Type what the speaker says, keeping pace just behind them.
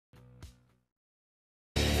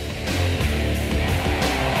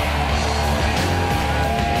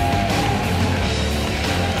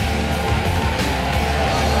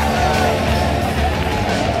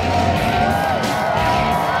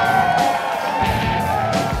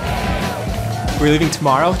We're leaving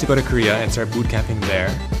tomorrow to go to Korea and start boot camping there.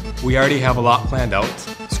 We already have a lot planned out.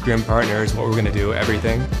 Scrim partners, what we're going to do,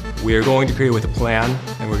 everything. We are going to Korea with a plan,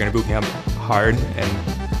 and we're going to boot camp hard and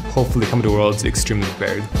hopefully come to Worlds extremely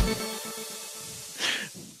prepared.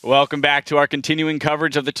 Welcome back to our continuing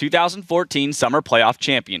coverage of the 2014 Summer Playoff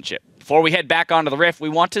Championship. Before we head back onto the Rift, we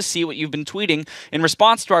want to see what you've been tweeting in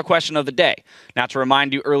response to our question of the day. Now, to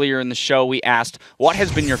remind you, earlier in the show, we asked, what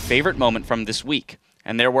has been your favorite moment from this week?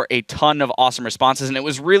 And there were a ton of awesome responses, and it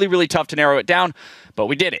was really, really tough to narrow it down, but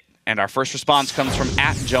we did it. And our first response comes from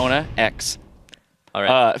 @JonahX. All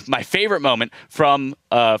right. My favorite moment from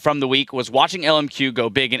the week was watching LMQ go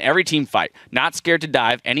big in every team fight, not scared to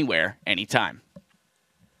dive anywhere, anytime.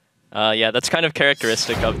 Yeah, that's kind of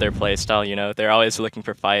characteristic of their playstyle, you know. They're always looking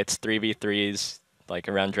for fights, 3v3s, like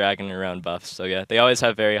around Dragon and around buffs. So yeah, they always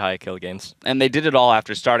have very high kill games. And they did it all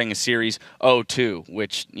after starting a series 0-2,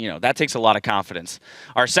 which, you know, that takes a lot of confidence.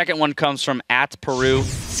 Our second one comes from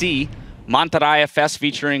 @PeruC. Mantaraya Fest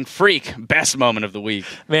featuring Freak. Best moment of the week.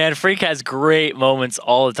 Man, Freak has great moments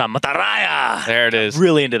all the time. Mantaraya! There it is.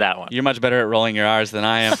 Really into that one. You're much better at rolling your R's than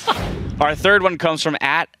I am. Our third one comes from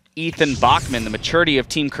 @Ethan Bachman. The maturity of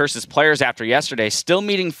Team Curse's players after yesterday. Still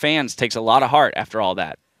meeting fans takes a lot of heart after all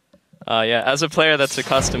that. Yeah, as a player that's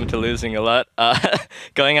accustomed to losing a lot,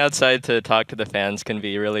 going outside to talk to the fans can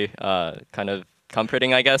be really kind of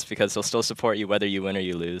comforting, I guess, because they'll still support you whether you win or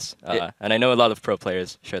you lose. And I know a lot of pro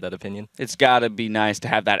players share that opinion. It's got to be nice to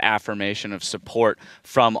have that affirmation of support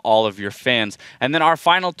from all of your fans. And then our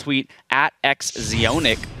final tweet,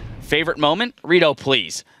 @XZionic. Favorite moment? Rito,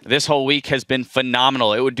 please. This whole week has been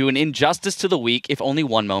phenomenal. It would do an injustice to the week if only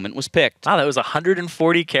one moment was picked. Wow, that was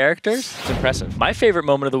 140 characters? It's impressive. My favorite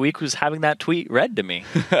moment of the week was having that tweet read to me.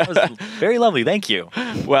 That was very lovely. Thank you.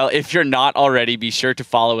 Well, if you're not already, be sure to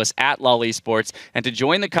follow us @LolEsports, and to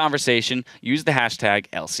join the conversation, use the hashtag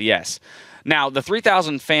LCS. Now, the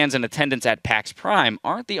 3,000 fans in attendance at PAX Prime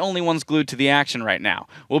aren't the only ones glued to the action right now.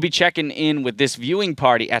 We'll be checking in with this viewing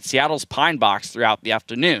party at Seattle's Pine Box throughout the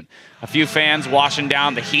afternoon. A few fans washing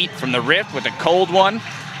down the heat from the Rift with a cold one.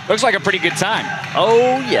 Looks like a pretty good time.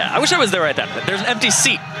 Oh, yeah. I wish I was there right then. There's an empty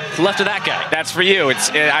seat left of that guy. That's for you.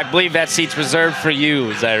 I believe that seat's reserved for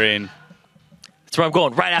you, Zyrene. That's where I'm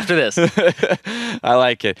going right after this. I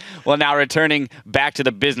like it. Well, now returning back to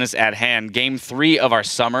the business at hand, Game 3 of our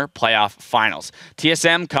summer playoff finals.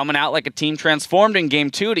 TSM coming out like a team transformed in Game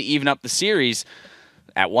 2 to even up the series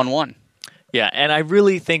at 1-1. Yeah, and I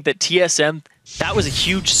really think that TSM, that was a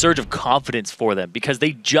huge surge of confidence for them because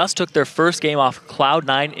they just took their first game off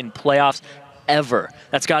Cloud9 in playoffs ever.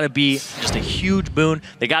 That's got to be just a huge boon.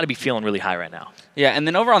 They got to be feeling really high right now. Yeah, and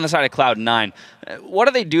then over on the side of Cloud9, what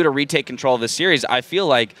do they do to retake control of this series? I feel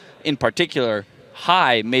like, in particular,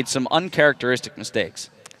 High made some uncharacteristic mistakes.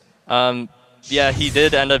 Yeah, he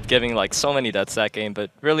did end up giving like so many deaths that game,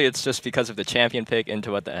 but really it's just because of the champion pick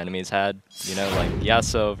into what the enemies had. You know, like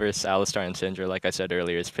Yasuo versus Alistar and Syndra, like I said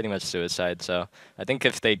earlier, is pretty much suicide. So I think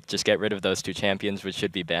if they just get rid of those two champions, which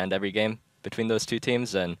should be banned every game between those two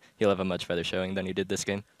teams, then he'll have a much better showing than he did this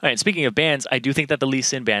game. All right, speaking of bans, I do think that the Lee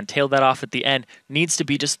Sin ban, tailed that off at the end, needs to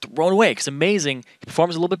be just thrown away. Because amazing, he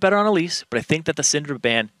performs a little bit better on Elise, but I think that the Syndra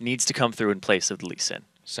ban needs to come through in place of the Lee Sin.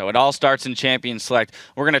 So it all starts in Champion Select.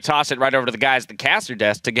 We're going to toss it right over to the guys at the caster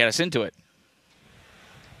desk to get us into it.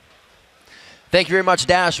 Thank you very much,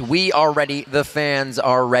 Dash. We are ready, the fans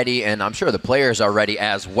are ready, and I'm sure the players are ready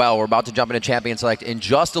as well. We're about to jump into Champion Select in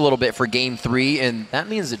just a little bit for Game 3, and that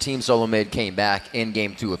means the Team SoloMid came back in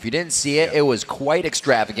Game 2. If you didn't see it, it was quite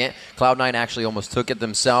extravagant. Cloud9 actually almost took it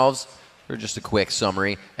themselves. For just a quick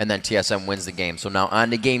summary, and then TSM wins the game. So now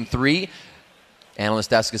on to Game 3. Analyst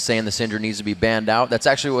desk is saying the Syndra needs to be banned out. That's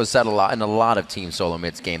actually what was said a lot in a lot of Team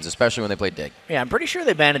SoloMid's games, especially when they played Dig. Yeah, I'm pretty sure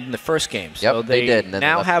they banned it in the first game. So yep, they did. And then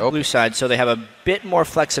now have blue side, so they have a bit more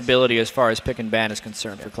flexibility as far as pick and ban is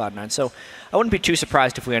concerned for Cloud9. So I wouldn't be too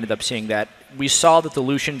surprised if we ended up seeing that. We saw that the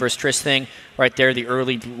Lucian versus Triss thing right there, the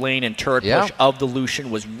early lane and turret push of the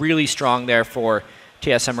Lucian was really strong there for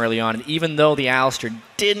TSM early on. And even though the Alistar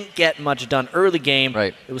didn't get much done early game,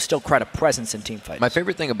 it was still quite a presence in team fights. My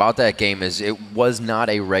favorite thing about that game is it was not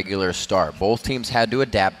a regular start. Both teams had to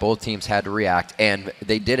adapt, both teams had to react, and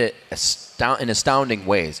they did it in astounding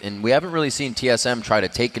ways. And we haven't really seen TSM try to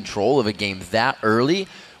take control of a game that early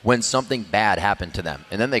when something bad happened to them.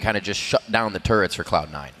 And then they kind of just shut down the turrets for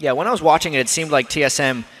Cloud9. Yeah, when I was watching it, it seemed like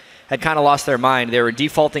TSM had kind of lost their mind. They were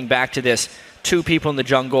defaulting back to this 2 people in the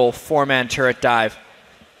jungle, 4-man turret dive.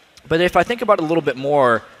 But if I think about it a little bit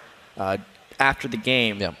more after the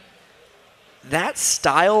game, that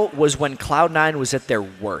style was when Cloud9 was at their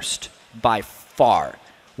worst by far.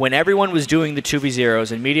 when everyone was doing the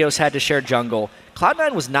 2v0s and Meteos had to share jungle,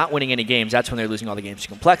 Cloud9 was not winning any games. That's when they were losing all the games to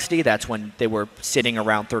complexity. That's when they were sitting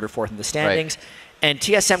around 3rd or 4th in the standings. Right. And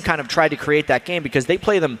TSM kind of tried to create that game because they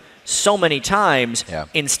play them so many times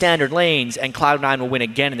in standard lanes, and Cloud9 will win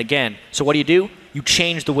again and again. So what do? You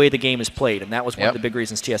change the way the game is played, and that was one of the big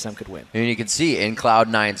reasons TSM could win. And you can see in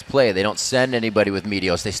Cloud9's play, they don't send anybody with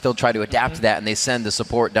Meteos. They still try to adapt to that, and they send the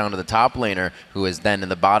support down to the top laner, who is then in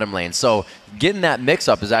the bottom lane. So getting that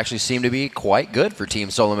mix-up has actually seemed to be quite good for Team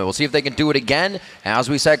SoloMid. We'll see if they can do it again.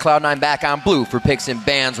 As we said, Cloud9 back on blue for picks and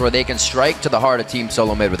bans, where they can strike to the heart of Team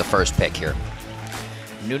SoloMid with the first pick here.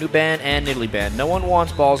 Nunu ban and Nidalee ban. No one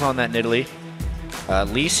wants balls on that Nidalee.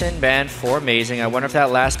 Lee Sin ban for Amazing. I wonder if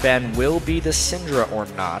that last ban will be the Syndra or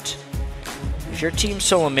not. If you're Team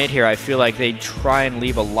SoloMid here, I feel like they try and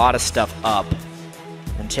leave a lot of stuff up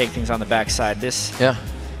and take things on the backside. This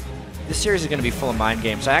series is going to be full of mind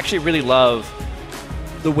games. I actually really love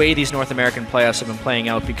the way these North American playoffs have been playing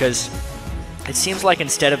out, because it seems like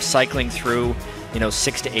instead of cycling through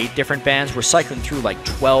 6 to 8 different bans, we're cycling through like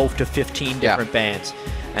 12 to 15 different bans.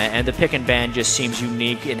 And the pick and ban just seems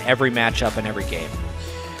unique in every matchup and every game.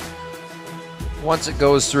 Once it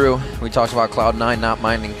goes through, we talked about Cloud9 not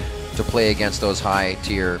minding to play against those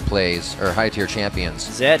high-tier plays, or high-tier champions.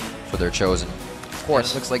 Zed. For their chosen. Of course.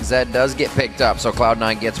 And it looks like Zed does get picked up, so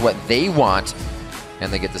Cloud9 gets what they want, and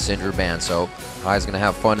they get the Syndra ban. So High's going to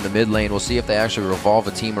have fun in the mid lane. We'll see if they actually revolve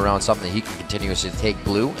a team around something that he can continuously take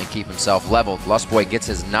blue and keep himself leveled. Lustboy gets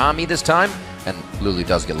his Nami this time, and Lulu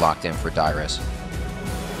does get locked in for Dyrus.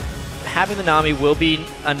 Having the Nami will be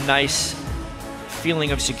a nice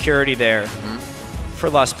feeling of security there for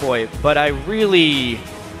Lustboy, but I really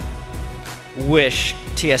wish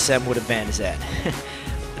TSM would have banned Zed.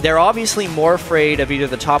 They're obviously more afraid of either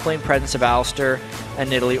the top lane presence of Alistar and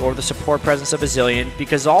Nidalee or the support presence of Bazillion,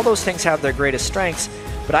 because all those things have their greatest strengths,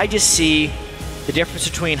 but I just see the difference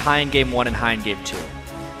between High in Game 1 and High in Game 2.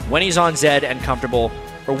 When he's on Zed and comfortable,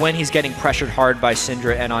 or when he's getting pressured hard by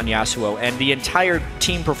Syndra and on Yasuo, and the entire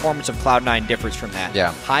team performance of Cloud9 differs from that.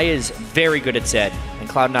 Yeah. High is very good at Zed, and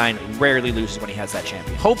Cloud9 rarely loses when he has that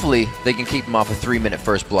champion. Hopefully, they can keep him off a 3-minute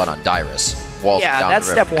first blood on Dyrus. Yeah, that's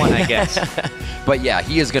step 1, I guess. But yeah,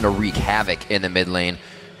 he is going to wreak havoc in the mid lane.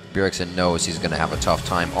 Bjergsen knows he's going to have a tough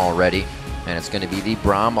time already, and it's going to be the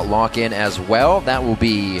Braum lock-in as well. That will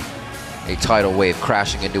be a tidal wave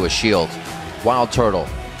crashing into a shield. WildTurtle,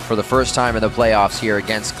 for the first time in the playoffs here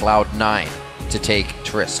against Cloud9, to take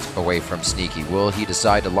Trist away from Sneaky. Will he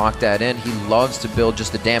decide to lock that in? He loves to build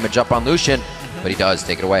just the damage up on Lucian, but he does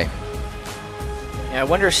take it away. Yeah, I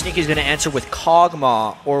wonder if Sneaky's going to answer with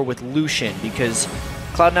Kog'Maw or with Lucian, because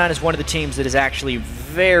Cloud9 is one of the teams that is actually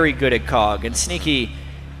very good at Cog, and Sneaky,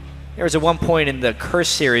 there was at one point in the Curse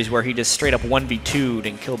series where he just straight up 1v2'd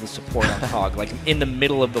and killed the support on Cog, like in the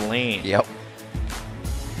middle of the lane. Yep.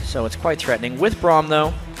 So it's quite threatening. With Braum,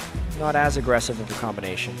 though, not as aggressive of a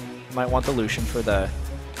combination. Might want the Lucian for the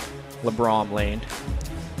LeBron lane.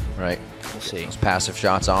 Right. We'll see. Those passive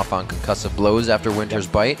shots off on concussive blows after Winter's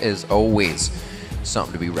Bite is always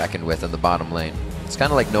something to be reckoned with in the bottom lane. It's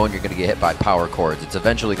kind of like knowing you're going to get hit by power chords. It's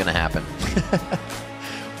eventually going to happen.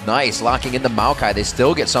 Nice, locking in the Maokai. They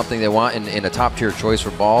still get something they want in a top-tier choice for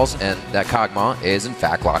balls, and that Kog'Maw is, in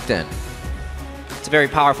fact, locked in. It's a very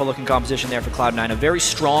powerful looking composition there for Cloud9. A very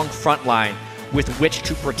strong front line with which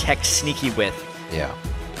to protect Sneaky with. Yeah.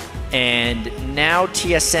 And now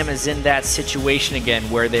TSM is in that situation again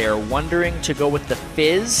where they are wondering to go with the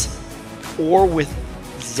Fizz or with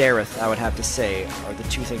Xerath, I would have to say, are the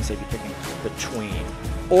two things they'd be picking between.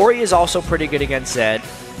 Ori is also pretty good against Zed,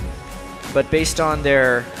 but based on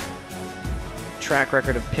their track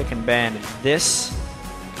record of pick and ban, this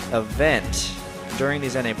event during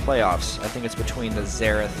these NA playoffs, I think it's between the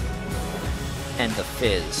Xerath and the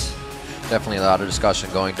Fizz. Definitely a lot of discussion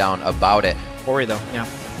going down about it. Ori, though, yeah.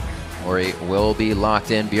 Ori will be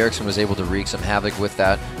locked in. Bjergsen was able to wreak some havoc with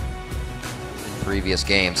that in previous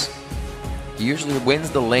games. He usually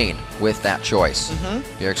wins the lane with that choice.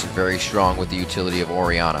 Bjergsen very strong with the utility of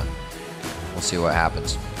Orianna. We'll see what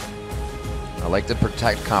happens. I like the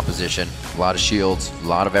protect composition. A lot of shields, a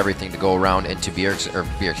lot of everything to go around into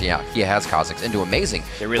Bjergsen, yeah, he has Kha'Zix into Amazing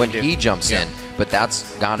when he jumps in, but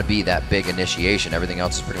that's got to be that big initiation. Everything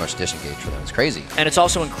else is pretty much disengaged for them. It's crazy. And it's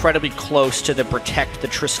also incredibly close to the protect the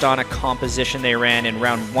Tristana composition they ran in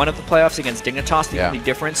round 1 of the playoffs against Dignitas. The only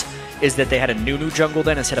difference is that they had a Nunu jungle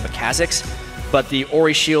then instead of a Kha'Zix, but the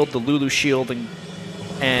Ori shield, the Lulu shield,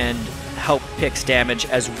 and help picks damage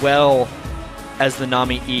as well as the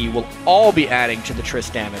Nami E will all be adding to the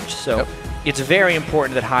Trist damage. So it's very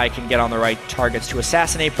important that Hai can get on the right targets to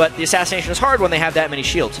assassinate, but the assassination is hard when they have that many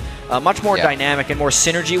shields. Much more dynamic and more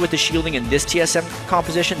synergy with the shielding in this TSM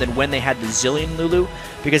composition than when they had the zillion Lulu,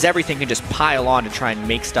 because everything can just pile on to try and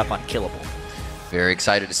make stuff unkillable. Very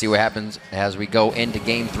excited to see what happens as we go into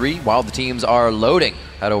Game 3. While the teams are loading,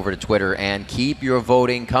 head over to Twitter and keep your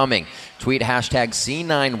voting coming. Tweet hashtag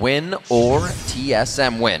C9 win or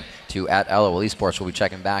TSM win to @LOL Esports. We'll be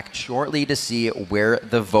checking back shortly to see where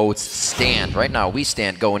the votes stand. Right now, we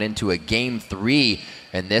stand going into a Game 3,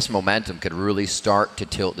 and this momentum could really start to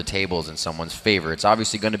tilt the tables in someone's favor. It's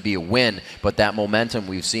obviously going to be a win, but that momentum,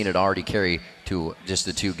 we've seen it already carry to just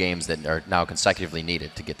the 2 games that are now consecutively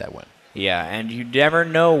needed to get that win. Yeah, and you never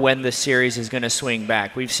know when the series is going to swing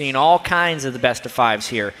back. We've seen all kinds of the best-of-5s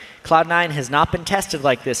here. Cloud9 has not been tested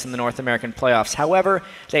like this in the North American playoffs. However,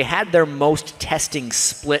 they had their most testing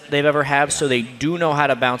split they've ever had, so they do know how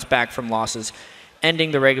to bounce back from losses,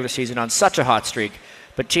 ending the regular season on such a hot streak.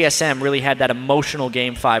 But TSM really had that emotional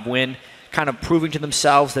Game 5 win, kind of proving to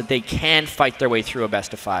themselves that they can fight their way through a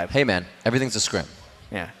best-of-5. Hey, man, everything's a scrim.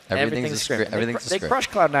 Yeah, Everything's a scrim. They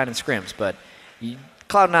crushed Cloud9 in scrims, but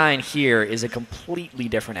Cloud9 here is a completely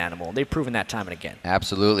different animal. They've proven that time and again.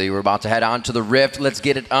 Absolutely. We're about to head on to the Rift. Let's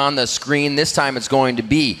get it on the screen. This time it's going to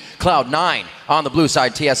be Cloud9 on the blue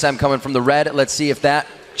side, TSM coming from the red. Let's see if that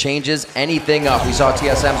changes anything up. We saw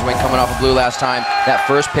TSM's win coming off of blue last time. That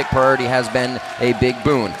first pick priority has been a big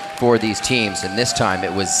boon for these teams. And this time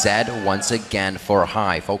it was Zed once again for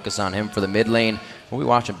Hai. Focus on him for the mid lane. We'll be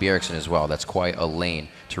watching Bjergsen as well. That's quite a lane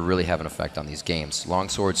to really have an effect on these games.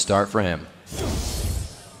 Longsword start for him.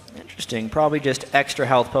 Interesting. Probably just extra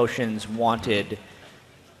health potions wanted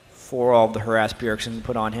for all of the harass Bjergsen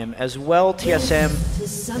put on him. As well,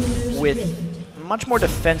 TSM with much more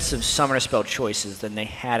defensive summoner spell choices than they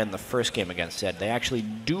had in the first game against Zed. They actually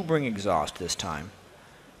do bring exhaust this time.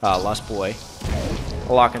 Lustboy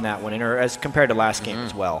locking that one in, or as compared to last game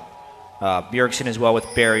as well. Bjergsen as well with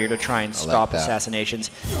barrier to try and stop assassinations.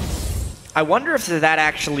 I wonder if that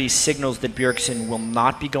actually signals that Bjergsen will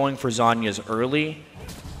not be going for Zhonya's early.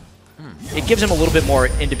 It gives him a little bit more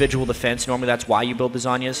individual defense. Normally that's why you build the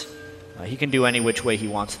Zhonyas. He can do any which way he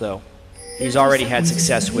wants, though. He's already had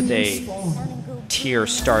success with a tier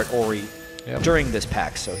start Ori during this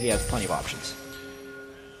pack, so he has plenty of options.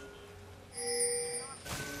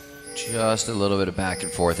 Just a little bit of back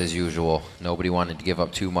and forth as usual. Nobody wanted to give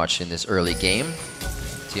up too much in this early game.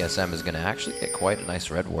 TSM is going to actually get quite a nice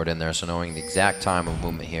red ward in there, so knowing the exact time of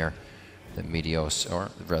movement here, the Meteos, or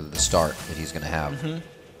rather the start that he's going to have.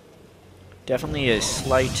 Definitely a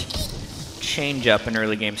slight change up in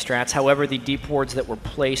early game strats. However, the deep wards that were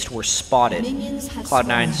placed were spotted.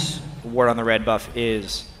 Cloud9's ward on the red buff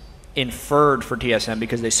is inferred for TSM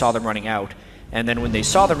because they saw them running out. And then when they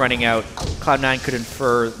saw them running out, Cloud9 could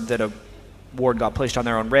infer that a ward got placed on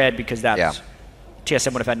their own red because that's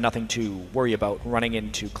TSM would have had nothing to worry about running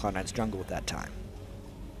into Cloud9's jungle at that time.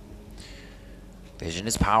 Vision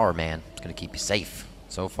is power, man. It's going to keep you safe.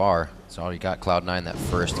 So far, it's already got Cloud9 that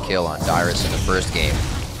first kill on Dyrus in the first game.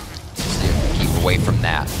 So you can keep away from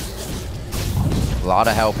that. A lot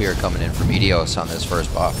of help here coming in from Meteos on this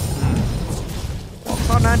first buff. Well,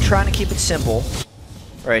 Cloud9 trying to keep it simple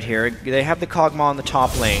right here. They have the Kog'Maw on the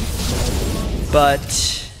top lane,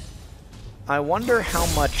 but I wonder how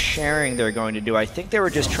much sharing they're going to do. I think they were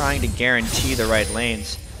just trying to guarantee the right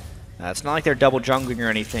lanes. It's not like they're double jungling or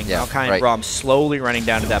anything. Maokai and Braum slowly running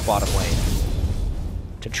down to that bottom lane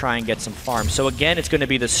to try and get some farm. So again, it's going to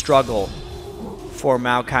be the struggle for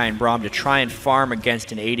Maokai and Braum to try and farm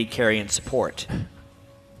against an 80 carry and support.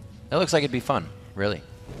 That looks like it'd be fun, really.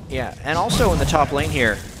 Yeah, and also in the top lane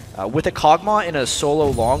here, with a Kog'Maw in a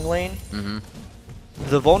solo long lane,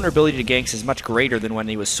 the vulnerability to ganks is much greater than when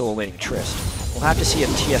he was solo laning Trist. We'll have to see if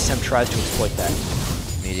TSM tries to exploit that.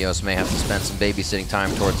 Meteos may have to spend some babysitting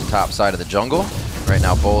time towards the top side of the jungle. Right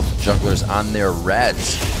now, both junglers on their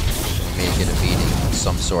reds may get a beating of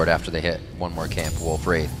some sort after they hit one more camp Wolf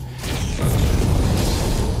Wraith.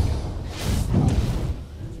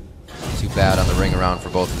 Too bad on the ring around for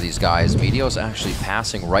both of these guys. Meteos actually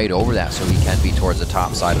passing right over that so he can be towards the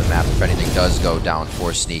top side of the map if anything does go down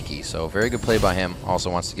for Sneaky. So very good play by him.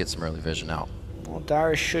 Also wants to get some early vision out. Well,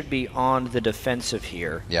 Dyrus should be on the defensive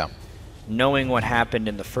here. Yeah. Knowing what happened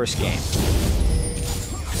in the first game.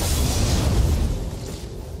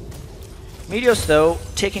 Meteos, though,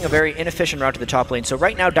 taking a very inefficient route to the top lane. So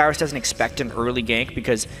right now, Dyrus doesn't expect an early gank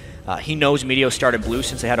because he knows Meteos started blue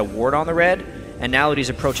since they had a ward on the red. And now that he's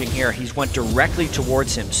approaching here, he's went directly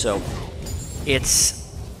towards him. So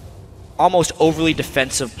it's almost overly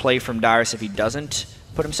defensive play from Dyrus if he doesn't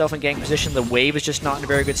put himself in gank position. The wave is just not in a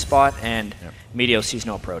very good spot, and Meteos sees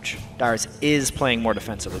no approach. Dyrus is playing more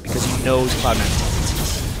defensively because he knows Cloud9's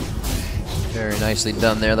tendencies. Very nicely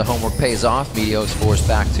done there. The homework pays off. Meteos forced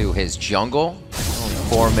back to his jungle. Only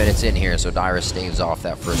 4 minutes in here, so Dyrus staves off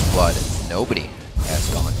that first blood. Nobody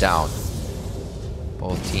has gone down.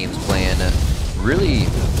 Both teams playing really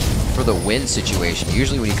for the win situation.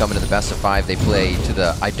 Usually when you come into the best of 5, they play to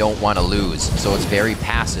the I don't want to lose, so it's very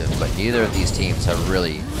passive, but neither of these teams have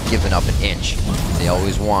really given up an inch. They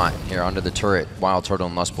always want, here under the turret, WildTurtle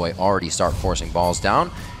and Lustboy already start forcing balls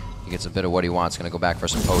down. He gets a bit of what he wants, going to go back for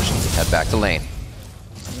some potions and head back to lane.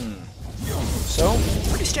 So,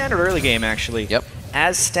 pretty standard early game, actually. Yep.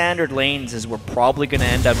 As standard lanes as we're probably going to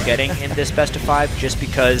end up getting in this best of 5, just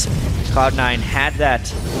because Cloud9 had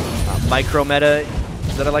that micro meta,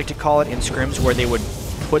 that I like to call it, in scrims, where they would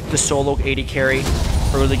put the solo AD carry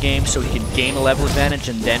early game so he could gain a level advantage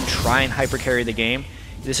and then try and hyper carry the game.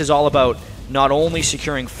 This is all about not only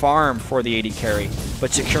securing farm for the AD carry,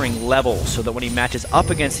 but securing level so that when he matches up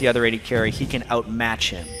against the other AD carry, he can outmatch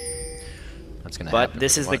him. That's gonna but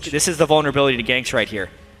this is the vulnerability to ganks right here.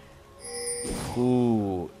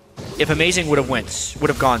 Ooh, if Amazing would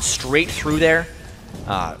have gone straight through there,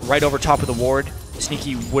 right over top of the ward,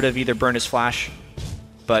 Sneaky would have either burned his flash,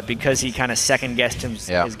 but because he kind of second-guessed his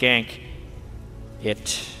gank,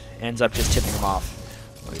 it ends up just tipping him off.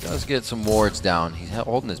 Well, he does get some wards down. He's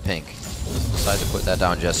holding his pink. Decided to put that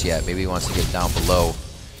down just yet. Maybe he wants to get down below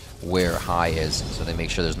where High is, so they make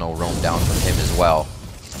sure there's no roam down from him as well.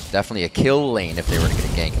 Definitely a kill lane if they were to get a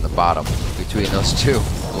gank in the bottom between those two.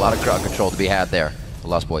 A lot of crowd control to be had there. The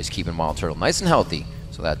Lustboy's keeping WildTurtle nice and healthy,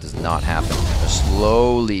 so that does not happen. They're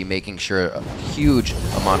slowly making sure a huge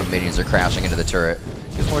amount of minions are crashing into the turret.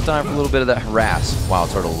 Gives more time for a little bit of that harass.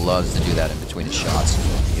 WildTurtle loves to do that in between his shots.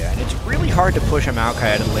 Yeah, and it's really hard to push a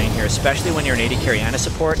Maokai out of the lane here, especially when you're an AD carry and a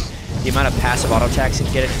support. The amount of passive auto attacks you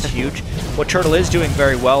can get is huge. What Turtle is doing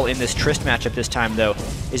very well in this Trist matchup this time, though,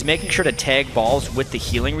 is making sure to tag balls with the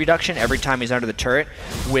healing reduction every time he's under the turret,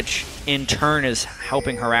 which in turn is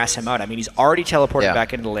helping harass him out. I mean, he's already teleported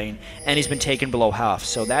back into the lane, and he's been taken below half.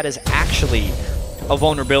 So that is actually a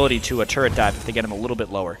vulnerability to a turret dive if they get him a little bit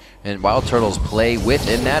lower. And WildTurtle's play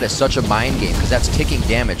within that is such a mind game, because that's ticking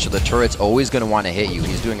damage, so the turret's always going to want to hit you.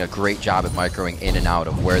 He's doing a great job at microing in and out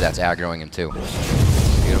of where that's aggroing him to.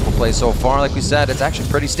 Beautiful play so far. Like we said, it's actually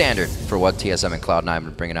pretty standard for what TSM and Cloud9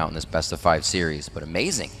 are bringing out in this best of 5 series, but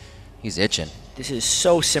amazing. He's itching. This is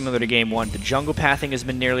so similar to game 1. The jungle pathing has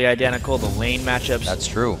been nearly identical. The lane matchups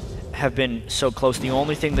have been so close. The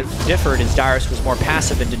only thing that differed is Dyrus was more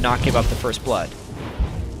passive and did not give up the first blood.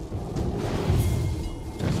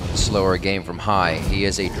 Slower game from High. He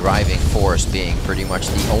is a driving force, being pretty much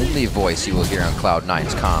the only voice you will hear on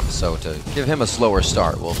Cloud9's comms, so to give him a slower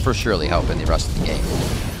start will for surely help in the rest of the game.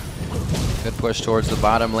 Good push towards the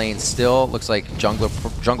bottom lane still. Looks like jungle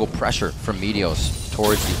pressure from Meteos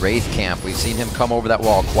towards the Wraith camp. We've seen him come over that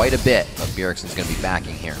wall quite a bit, but Bjergsen's going to be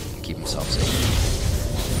backing here to keep himself safe.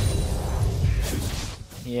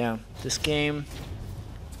 Yeah, this game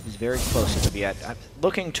is very close to be at. I'm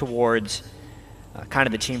looking towards kind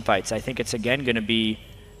of the team fights. I think it's again going to be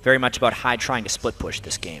very much about High trying to split push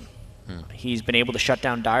this game. He's been able to shut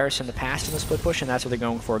down Dyrus in the past in the split push, and that's what they're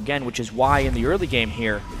going for again, which is why in the early game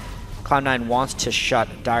here, Cloud9 wants to shut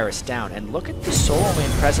Dyrus down. And look at the solo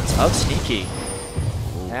lane presence of Sneaky.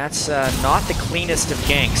 That's not the cleanest of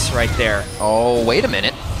ganks right there. Oh, wait a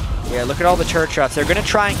minute. Yeah, look at all the turret shots. They're going to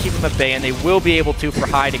try and keep him at bay, and they will be able to for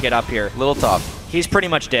High to get up here. Little tough. He's pretty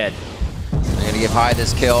much dead. They're going to give High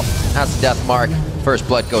this kill. That's the death mark. First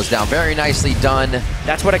blood goes down. Very nicely done.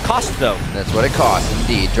 That's what it cost, though. That's what it cost,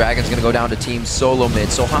 indeed. Dragon's going to go down to Team SoloMid.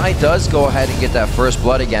 So High does go ahead and get that first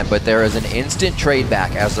blood again, but there is an instant trade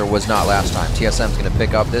back, as there was not last time. TSM's going to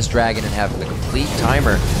pick up this Dragon and have the complete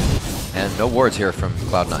timer. And no wards here from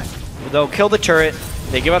Cloud9. They'll kill the turret.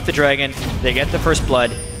 They give up the Dragon. They get the first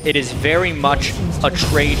blood. It is very much a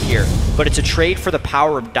trade here, but it's a trade for the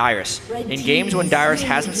power of Dyrus. In games when Dyrus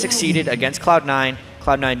hasn't succeeded against Cloud9,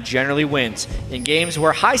 Cloud9 generally wins. In games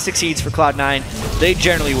where High succeeds for Cloud9, they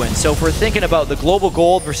generally win. So if we're thinking about the global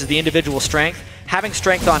gold versus the individual strength, having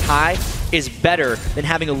strength on High is better than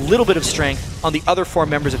having a little bit of strength on the other 4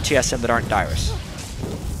 members of TSM that aren't Dyrus.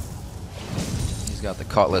 He's got the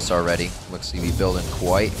Cutlass already. Looks to be building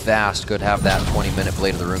quite fast. Could have that 20-minute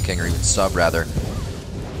Blade of the Rune King, or even sub, rather.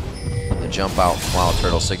 The jump out from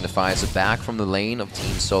WildTurtle signifies a back from the lane of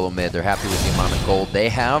Team SoloMid. They're happy with the amount of gold they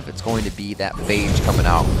have. It's going to be that Phage coming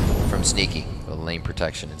out from Sneaky. The lane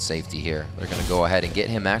protection and safety here. They're going to go ahead and get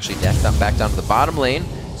him actually back down to the bottom lane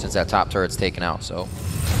since that top turret's taken out. So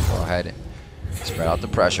go ahead Spread out the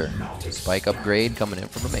pressure. Spike upgrade coming in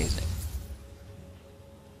from Amazing.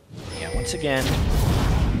 Yeah, once again,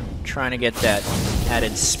 trying to get that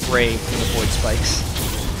added spray from the void spikes.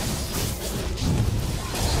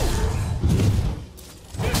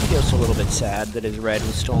 Meteos a little bit sad that his red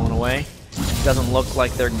was stolen away. Doesn't look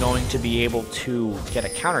like they're going to be able to get a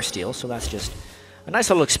counter steal, so that's just a nice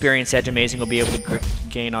little experience edge Amazing will be able to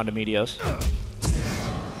gain onto Meteos.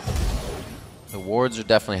 The wards are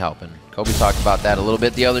definitely helping. Kobe talked about that a little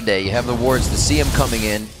bit the other day. You have the wards to see them coming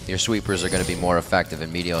in, your sweepers are going to be more effective,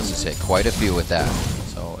 and Meteos has hit quite a few with that.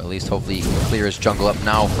 So at least hopefully he can clear his jungle up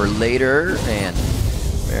now for later, and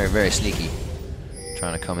very, very sneaky.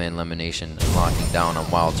 Trying to come in, LemonNation locking down on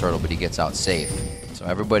WildTurtle, but he gets out safe. So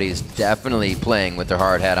everybody's definitely playing with their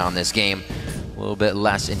hard hat on this game. A little bit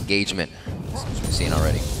less engagement, as we've seen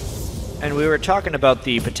already. And we were talking about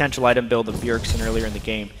the potential item build of Bjergsen earlier in the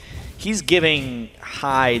game. He's giving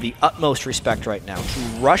High the utmost respect right now to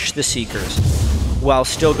rush the Seekers while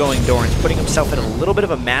still going Doran's, putting himself in a little bit of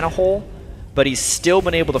a mana hole, but he's still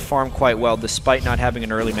been able to farm quite well despite not having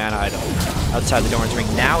an early mana item outside the Doran's ring.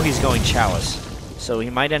 Now he's going Chalice, so he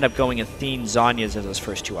might end up going Athene Zhonya's as his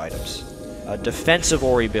first two items. A defensive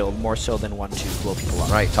Ori build more so than one to blow people up.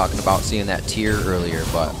 Right, talking about seeing that tier earlier,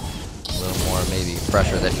 but a little more maybe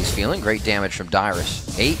pressure that he's feeling. Great damage from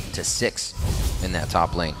Dyrus, 8 to 6 in that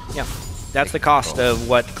top lane. Yeah, that's the cost of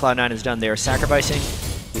what Cloud9 has done. They are sacrificing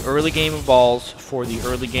the early game of balls for the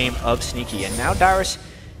early game of Sneaky, and now Dyrus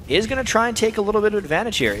is going to try and take a little bit of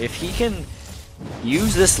advantage here. If he can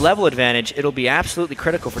use this level advantage, it'll be absolutely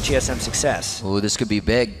critical for TSM's success. Ooh, this could be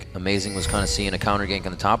big. Amazing was kind of seeing a counter gank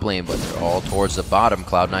on the top lane, but they're all towards the bottom.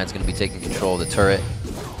 Cloud9's going to be taking control of the turret.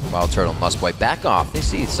 WildTurtle and Lustboy back off. They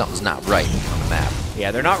see something's not right on the map. Yeah,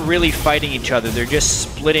 they're not really fighting each other. They're just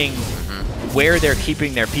splitting where they're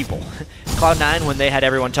keeping their people. Cloud9, when they had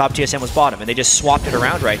everyone top, TSM was bottom, and they just swapped it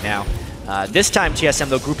around right now. This time TSM,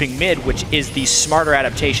 though, grouping mid, which is the smarter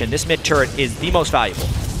adaptation. This mid turret is the most valuable.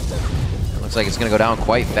 Looks like it's going to go down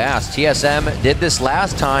quite fast. TSM did this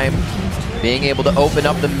last time, being able to open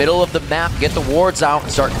up the middle of the map, get the wards out,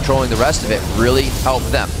 and start controlling the rest of it. Really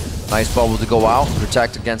helped them. Nice bubble to go out,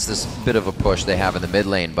 protect against this bit of a push they have in the mid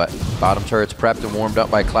lane, but bottom turret's prepped and warmed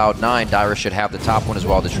up by Cloud9. Dyrus should have the top one as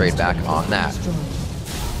well to trade back on that.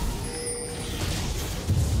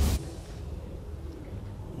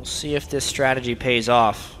 We'll see if this strategy pays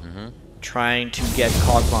off. Trying to get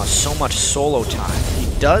Kog'Maw so much solo time. He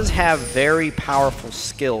does have very powerful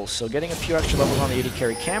skills, so getting a few extra levels on the AD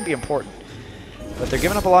carry can be important. But they're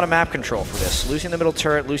giving up a lot of map control for this. Losing the middle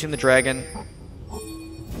turret, losing the dragon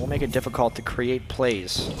will make it difficult to create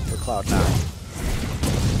plays for Cloud9.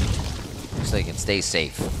 Looks like he can stay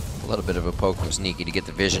safe. A little bit of a poke from Sneaky to get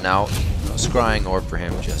the vision out. No scrying orb for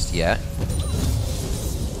him just yet.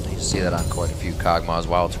 You see that on quite a few Kog'Maws.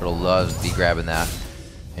 WildTurtle loves to be grabbing that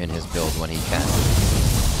in his build when he can.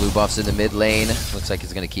 Blue buffs in the mid lane. Looks like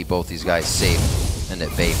he's going to keep both these guys safe and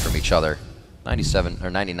at bay from each other. 97 or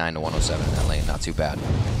 99 to 107 in that lane, not too bad.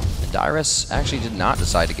 And Dyrus actually did not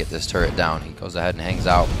decide to get this turret down. He goes ahead and hangs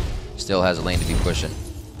out. Still has a lane to be pushing.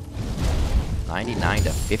 99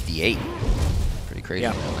 to 58. Pretty crazy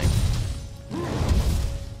in that lane.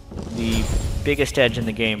 The biggest edge in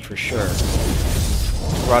the game for sure.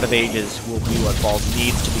 Rod of Ages will be what Balls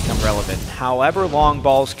needs to become relevant. However long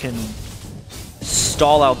Balls can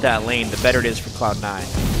stall out that lane, the better it is for Cloud9.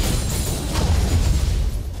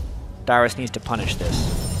 Dyrus needs to punish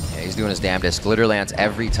this. Yeah, he's doing his damnedest. Glitter Lance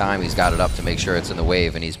every time he's got it up to make sure it's in the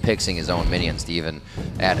wave, and he's pixing his own minions to even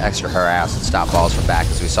add extra harass and stop Balls from back,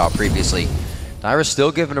 as we saw previously. Dyrus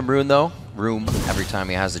still giving him room, though. Room every time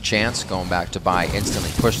he has the chance, going back to buy instantly,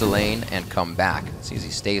 push the lane, and come back. Seems he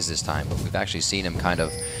stays this time, but we've actually seen him kind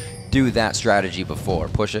of do that strategy before.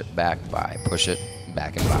 Push it, back, buy. Push it,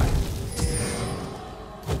 back, and buy.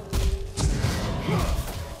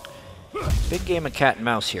 Big game of cat and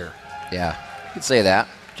mouse here. Yeah, you could say that.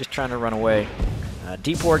 Just trying to run away.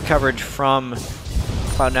 Deep ward coverage from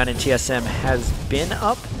Cloud9 and TSM has been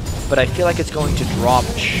up, but I feel like it's going to drop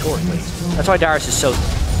shortly. That's why Dyrus is so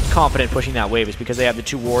confident pushing that wave, is because they have the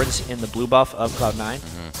two wards in the blue buff of Cloud9.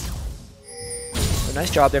 So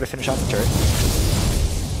nice job there to finish off the turret.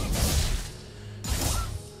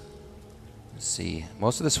 Let's see.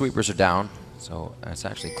 Most of the sweepers are down, so it's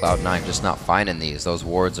actually Cloud9 just not finding these. Those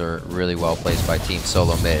wards are really well placed by Team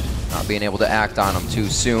SoloMid. Not being able to act on them too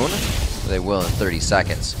soon. They will in 30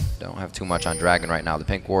 seconds. Don't have too much on Dragon right now. The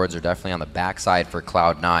pink wards are definitely on the backside for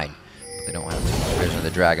Cloud9. They don't have too much vision of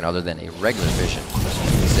the dragon other than a regular vision.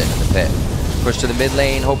 Sitting in the pit. Push to the mid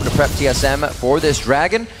lane, hoping to prep TSM for this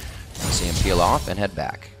dragon. See him peel off and head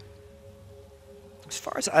back.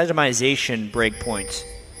 far as itemization breakpoints,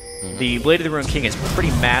 the Blade of the Ruined King is pretty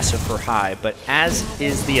massive for high, but as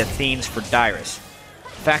is the Athenes for Dyrus.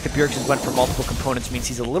 The fact that Bjergsen went for multiple components means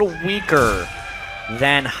he's a little weaker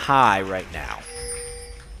than high right now.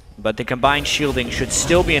 But the combined shielding should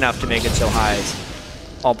still be enough to make it so high's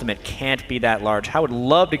ultimate can't be that large. I would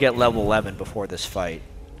love to get level 11 before this fight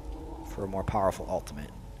for a more powerful ultimate.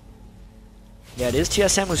 Yeah, it is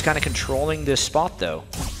TSM who's kind of controlling this spot, though.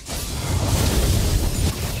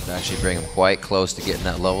 Should actually bring him quite close to getting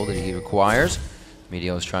that level that he requires.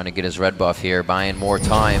 Meteos trying to get his red buff here, buying more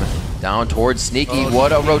time. Down towards Sneaky.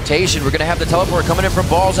 What a rotation. We're going to have the teleport coming in from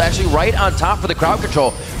Balls, actually right on top for the crowd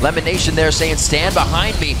control. LemonNation there saying, stand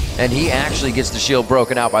behind me. And he actually gets the shield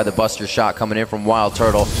broken out by the Buster shot coming in from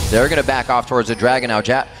WildTurtle. They're going to back off towards the Dragon now.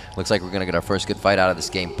 Chat, looks like we're going to get our first good fight out of this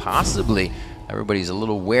game. Possibly. Everybody's a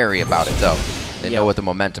little wary about it, though. They know what the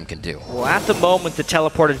momentum can do. Well, at the moment, the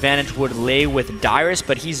teleport advantage would lay with Dyrus,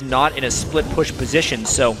 but he's not in a split push position,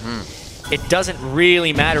 so it doesn't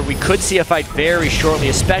really matter. We could see a fight very shortly,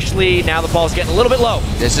 especially now the ball's getting a little bit low.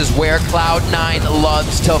 This is where Cloud9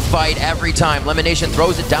 loves to fight every time. LemonNation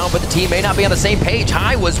throws it down, but the team may not be on the same page.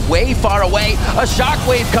 High was way far away. A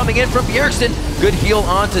shockwave coming in from Bjergsen. Good heal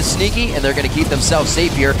onto Sneaky, and they're going to keep themselves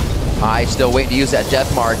safe here. High still waiting to use that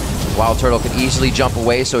death mark. WildTurtle can easily jump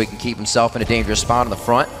away so he can keep himself in a dangerous spot on the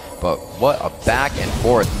front. But what a back and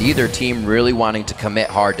forth. Neither team really wanting to commit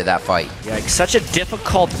hard to that fight. Yeah, such a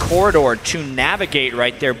difficult corridor to navigate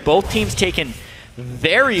right there. Both teams taken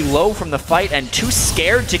very low from the fight and too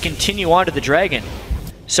scared to continue on to the Dragon.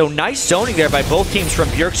 So nice zoning there by both teams, from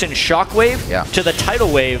Bjergsen's shockwave to the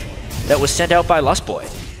tidal wave that was sent out by Lustboy.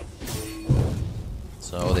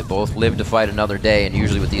 So they both live to fight another day, and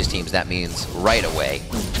usually with these teams that means right away.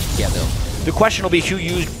 Yeah, the question will be who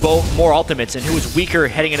used both more ultimates and who is weaker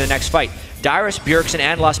heading into the next fight. Dyrus, Bjergsen,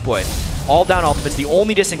 and Lustboy, all down ultimates. The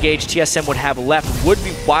only disengaged TSM would have left would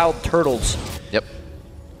be WildTurtle's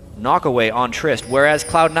knockaway on Trist, whereas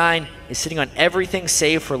Cloud9 is sitting on everything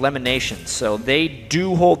save for LemonNation. So they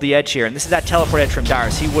do hold the edge here, and this is that teleport edge from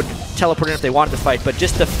Dyrus. He would teleport in if they wanted to fight, but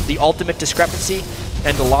just the ultimate discrepancy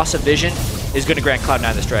and the loss of vision is going to grant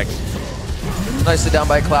Cloud9 this Dragon. Nicely done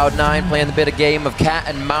by Cloud9, playing the bit of game of cat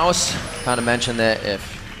and mouse. Kind of mentioned that if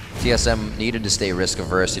TSM needed to stay risk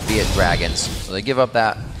averse, it'd be at Dragons. So they give up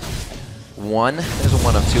that one. There's a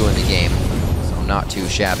 1 of 2 in the game, so not too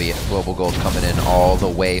shabby. Global Gold coming in all the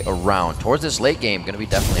way around. Towards this late game, going to be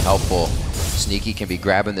definitely helpful. Sneaky can be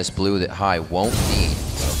grabbing this blue that High won't need,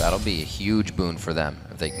 so that'll be a huge boon for them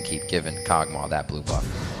if they can keep giving Kog'Maw that blue buff.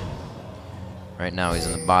 Right now he's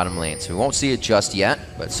in the bottom lane, so we won't see it just yet,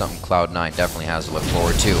 but something Cloud9 definitely has to look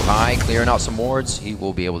forward to. High clearing out some wards, he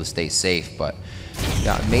will be able to stay safe, but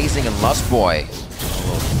got Amazing and Lustboy,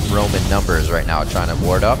 little Roman numbers right now, trying to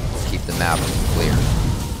ward up, keep the map clear.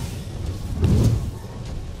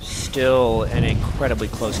 Still an incredibly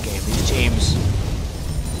close game. These teams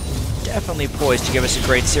definitely poised to give us a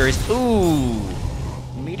great series. Ooh,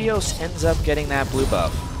 Meteos ends up getting that blue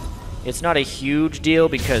buff. It's not a huge deal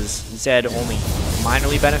because Zed only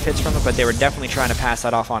minorly benefits from it, but they were definitely trying to pass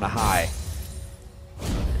that off on a High.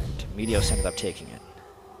 And Meteos ended up taking it.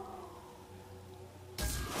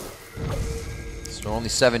 So only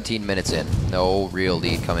 17 minutes in. No real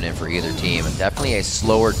lead coming in for either team. And definitely a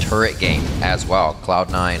slower turret game as well.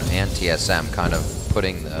 Cloud9 and TSM kind of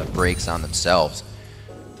putting the brakes on themselves.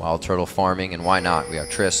 WildTurtle farming, and why not? We have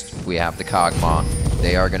Trist, we have the Kog'Maw.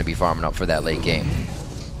 They are going to be farming up for that late game.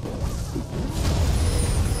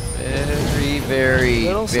 Very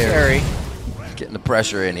scary. Getting the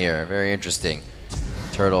pressure in here. Very interesting.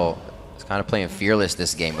 Turtle is kind of playing fearless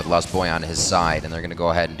this game with Lustboy on his side, and they're going to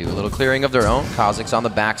go ahead and do a little clearing of their own. Kha'Zix's on the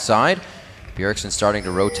back side. Bjergsen starting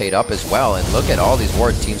to rotate up as well, and look at all these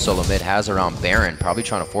wards Team SoloMid has around Baron, probably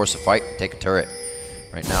trying to force a fight and take a turret.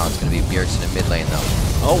 Right now it's going to be Bjergsen in mid lane though.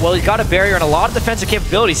 Oh, well, he's got a barrier and a lot of defensive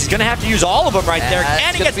capabilities. He's going to have to use all of them right there,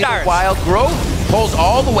 and he gets Dyrus. Wild Growth pulls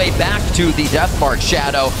all the way back to the Deathmark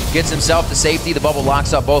Shadow, gets himself to safety. The bubble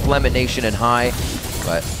locks up both LemonNation and High,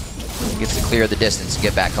 but gets to clear the distance and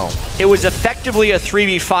get back home. It was effectively a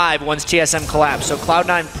 3v5 once TSM collapsed, so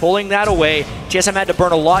Cloud9 pulling that away. TSM had to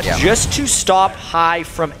burn a lot just to stop High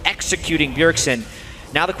from executing Bjergsen.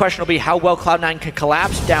 Now the question will be how well Cloud9 can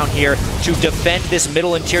collapse down here to defend this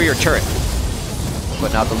middle interior turret.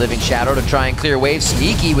 Putting out the Living Shadow to try and clear waves.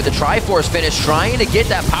 Sneaky with the Triforce finish, trying to get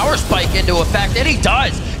that power spike into effect, and he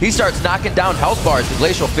does! He starts knocking down health bars. The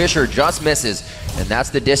Glacial Fissure just misses, and that's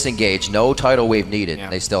the disengage. No tidal wave needed.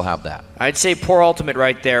 They still have that. I'd say poor ultimate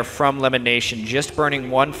right there from LemonNation, just burning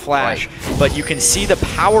one flash, but you can see the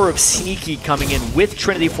power of Sneaky coming in with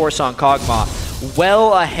Trinity Force on Kog'Maw.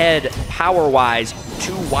 well ahead power-wise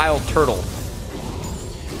to WildTurtle.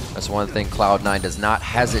 That's one thing Cloud9 does not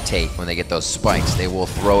hesitate when they get those spikes. They will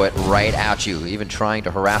throw it right at you, even trying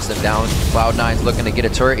to harass them down. Cloud9's looking to get a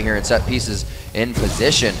turret here and set pieces in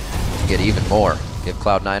position to get even more. Give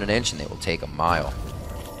Cloud9 an inch and they will take a mile.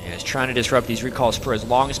 Yeah, he's trying to disrupt these recalls for as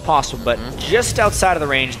long as possible, but just outside of the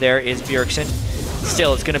range there is Bjergsen.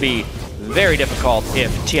 Still, it's going to be very difficult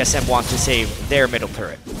if TSM wants to save their middle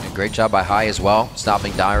turret. And great job by High as well,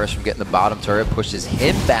 stopping Dyrus from getting the bottom turret, pushes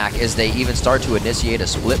him back as they even start to initiate a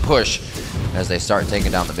split push as they start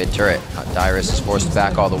taking down the mid turret. Dyrus is forced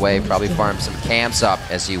back all the way, probably farms some camps up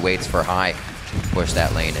as he waits for High to push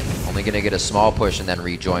that lane in. Only going to get a small push and then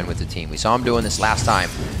rejoin with the team. We saw him doing this last time.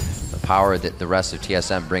 The power that the rest of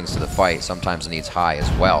TSM brings to the fight sometimes needs High as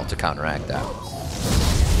well to counteract that.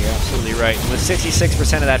 You're absolutely right. With 66%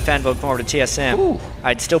 of that fan vote going over to TSM, Ooh.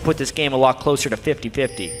 I'd still put this game a lot closer to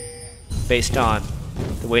 50-50 based on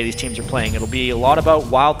the way these teams are playing. It'll be a lot about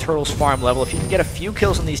WildTurtle's farm level. If you can get a few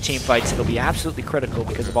kills in these team fights, it'll be absolutely critical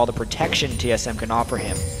because of all the protection TSM can offer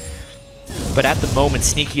him. But at the moment,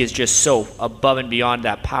 Sneaky is just so above and beyond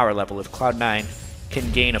that power level. If Cloud9 can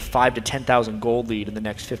gain a 5,000 to 10,000 gold lead in the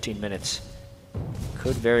next 15 minutes,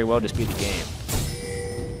 could very well just be the game.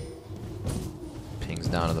 Pings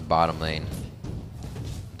down to the bottom lane.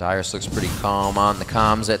 Dyrus looks pretty calm on the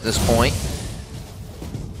comms at this point.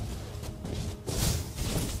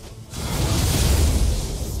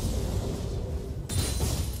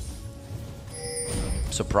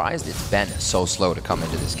 Surprised it's been so slow to come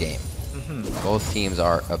into this game. Both teams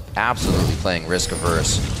are absolutely playing risk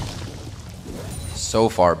averse so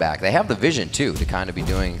far back. They have the vision too to kind of be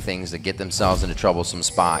doing things that get themselves in a troublesome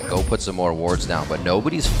spot, go put some more wards down, but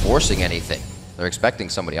nobody's forcing anything. They're expecting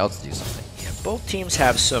somebody else to do something. Yeah, both teams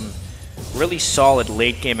have some really solid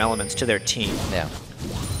late game elements to their team. Yeah.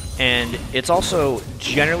 And it's also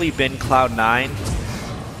generally been Cloud9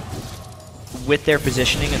 with their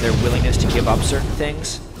positioning and their willingness to give up certain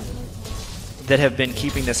things that have been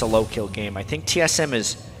keeping this a low kill game. I think TSM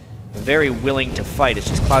is very willing to fight. It's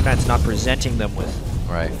just Cloud9's not presenting them with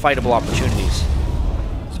fightable opportunities.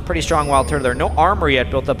 It's a pretty strong WildTurtle there. No armor yet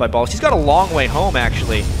built up by Balls. He's got a long way home,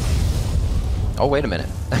 actually. Oh, wait a minute.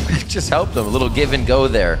 Just helped him. A little give and go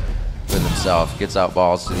there with himself. Gets out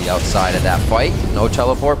Balls to the outside of that fight. No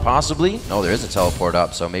teleport, possibly. No, there is a teleport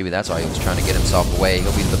up, so maybe that's why he was trying to get himself away.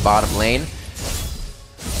 He'll be in the bottom lane.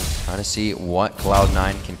 Trying to see what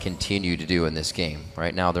Cloud9 can continue to do in this game.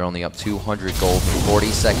 Right now, they're only up 200 gold, 40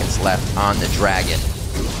 seconds left on the Dragon.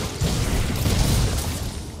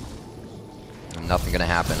 And nothing gonna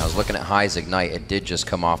happen. I was looking at High's Ignite. It did just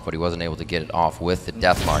come off, but he wasn't able to get it off with the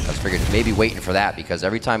Death Mark. I was figuring maybe waiting for that because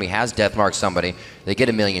every time he has Death Mark somebody, they get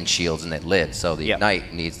 1,000,000 shields and they live. So the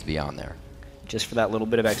Ignite needs to be on there. Just for that little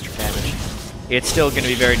bit of extra damage. It's still going to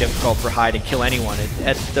be very difficult for High to kill anyone.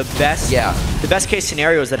 At the best case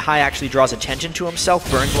scenario is that High actually draws attention to himself,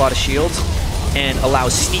 burns a lot of shields, and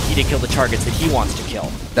allows Sneaky to kill the targets that he wants to kill.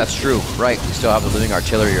 That's true, right. We still have the living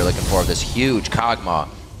artillery you're looking for. This huge Kog'Maw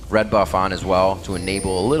red buff on as well to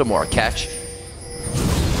enable a little more catch.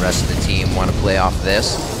 The rest of the team want to play off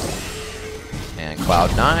this. And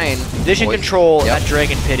Cloud9. Vision control at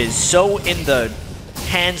Dragon Pit is so in the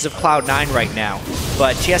hands of Cloud9 right now,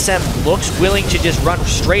 but TSM looks willing to just run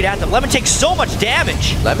straight at them. Lemon takes so much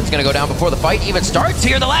damage. Lemon's gonna go down before the fight even starts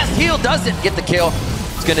here. The last heal doesn't get the kill.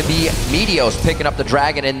 It's gonna be Meteos picking up the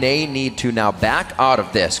Dragon, and they need to now back out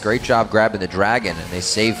of this. Great job grabbing the Dragon, and they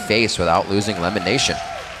save face without losing LemonNation.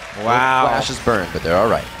 Wow. Flash is burned, but they're all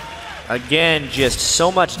right. Again, just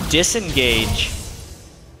so much disengage,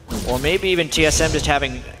 or maybe even TSM just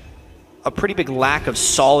having a pretty big lack of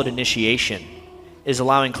solid initiation is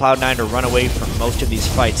allowing Cloud9 to run away from most of these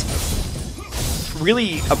fights.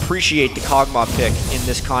 Really appreciate the Kog'Maw pick in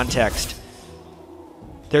this context.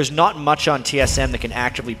 There's not much on TSM that can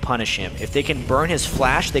actively punish him. If they can burn his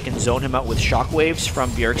flash, they can zone him out with shockwaves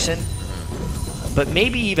from Bjergsen. But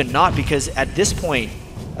maybe even not, because at this point,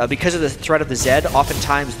 because of the threat of the Zed,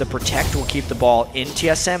 oftentimes the Protect will keep the ball in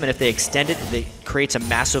TSM, and if they extend it, it creates a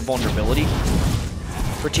massive vulnerability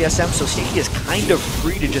for TSM, so Sneaky is kind of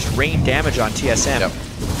free to just rain damage on TSM. Yep.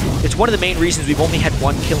 It's one of the main reasons we've only had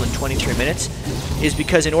 1 kill in 23 minutes, is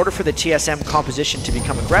because in order for the TSM composition to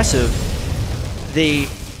become aggressive, they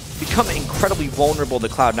become incredibly vulnerable to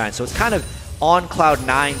Cloud9. So it's kind of on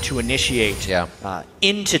Cloud9 to initiate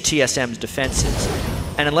into TSM's defenses.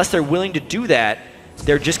 And unless they're willing to do that,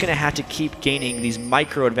 they're just going to have to keep gaining these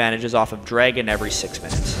micro advantages off of Dragon every 6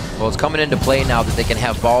 minutes. Well, it's coming into play now that they can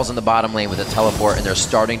have Balls in the bottom lane with a teleport, and they're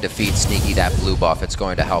starting to feed Sneaky that blue buff. It's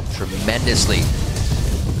going to help tremendously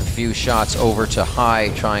few shots over to High,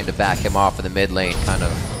 trying to back him off in the mid lane, kind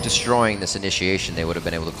of destroying this initiation. They would have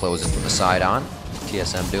been able to close it from the side on.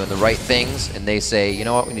 TSM doing the right things, and they say, you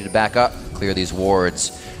know what, we need to back up, clear these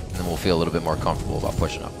wards, and then we'll feel a little bit more comfortable about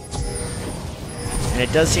pushing up. And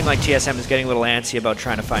it does seem like TSM is getting a little antsy about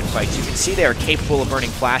trying to find fights. You can see they are capable of burning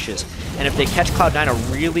flashes, and if they catch Cloud9 a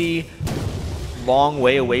really long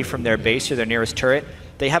way away from their base or their nearest turret,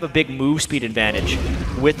 they have a big move speed advantage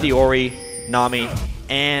with the Ori, Nami,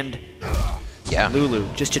 and Lulu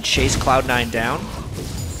just to chase Cloud9 down.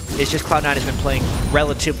 It's just Cloud9 has been playing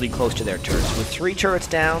relatively close to their turrets. With 3 turrets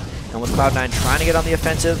down, and with Cloud9 trying to get on the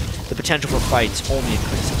offensive, the potential for fights only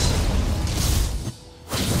increases.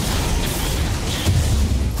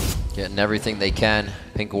 Getting everything they can.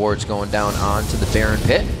 Pink ward's going down onto the Baron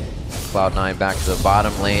pit. Cloud9 back to the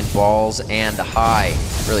bottom lane, balls and High,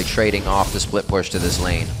 really trading off the split push to this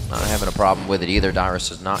lane. Not having a problem with it either. Dyrus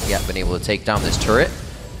has not yet been able to take down this turret.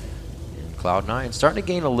 And Cloud9 starting to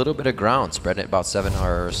gain a little bit of ground, spreading it about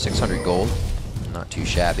 700 or 600 gold. Not too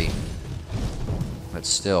shabby. But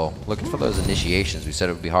still, looking for those initiations. We said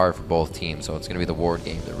it would be hard for both teams, so it's going to be the ward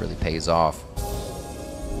game that really pays off.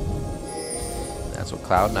 That's what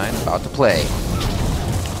Cloud9 is about to play.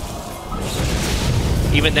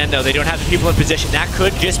 Even then, though, they don't have the people in position. That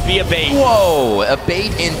could just be a bait. Whoa, a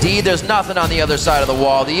bait indeed. There's nothing on the other side of the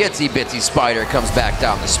wall. The itsy-bitsy spider comes back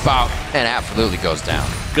down the spout and absolutely goes down.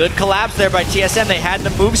 Good collapse there by TSM. They had the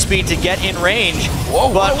move speed to get in range.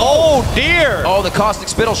 Whoa, but whoa, whoa. Oh, dear. Oh, the caustic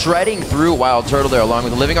spittle shredding through WildTurtle there along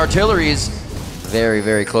with the living artilleries. Very,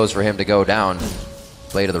 very close for him to go down.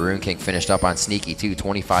 Blade of the Rune King finished up on Sneaky too,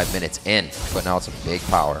 25 minutes in, putting out some big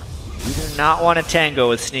power. You do not want to tango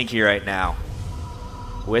with Sneaky right now.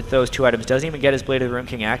 With those 2 items, doesn't even get his Blade of the Rune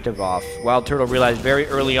King active off. WildTurtle realized very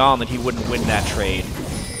early on that he wouldn't win that trade.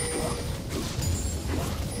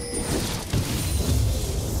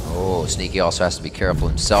 Oh, Sneaky also has to be careful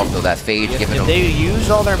himself, though. That fade giving him they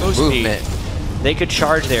use all their movement. Speed, they could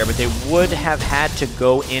charge there, but they would have had to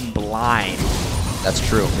go in blind. That's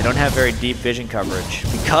true. They don't have very deep vision coverage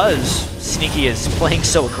because Sneaky is playing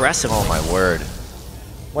so aggressive. Oh my word.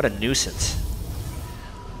 What a nuisance.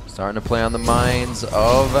 Starting to play on the minds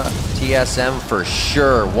of TSM for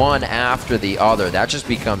sure, one after the other. That just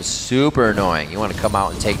becomes super annoying. You want to come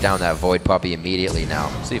out and take down that Void Puppy immediately now.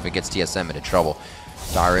 See if it gets TSM into trouble.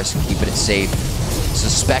 Dyrus keeping it safe,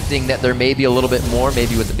 suspecting that there may be a little bit more,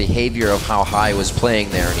 maybe with the behavior of how High was playing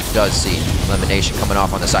there, and he does see LemonNation coming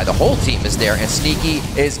off on the side. The whole team is there, and Sneaky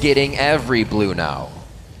is getting every blue now.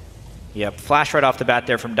 Yep, flash right off the bat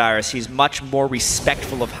there from Dyrus. He's much more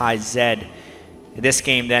respectful of High Zed in this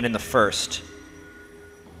game than in the first.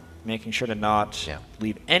 Making sure to not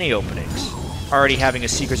leave any openings. Already having a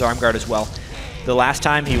Seeker's Arm Guard as well. The last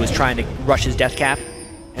time he was trying to rush his Death Cap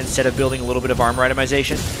instead of building a little bit of armor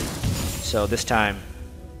itemization. So this time,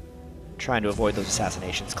 trying to avoid those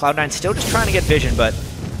assassinations. Cloud9 still just trying to get vision, but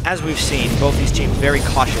as we've seen, both these teams very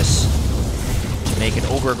cautious to make an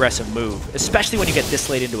over-aggressive move, especially when you get this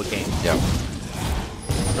late into a game. Yep.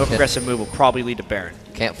 An over-aggressive move will probably lead to Baron.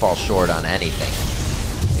 Can't fall short on anything.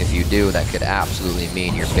 If you do, that could absolutely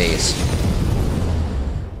mean your base.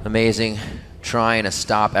 Amazing. Trying to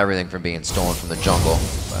stop everything from being stolen from the jungle,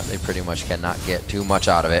 but they pretty much cannot get too much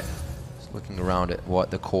out of it. Just looking around at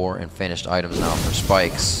what the core and finished items now for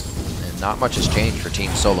spikes. And not much has changed for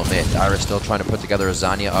Team SoloMid. Dyrus still trying to put together a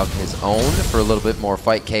Zanya of his own for a little bit more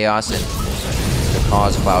fight chaos and to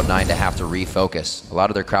cause Cloud9 to have to refocus. A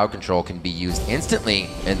lot of their crowd control can be used instantly,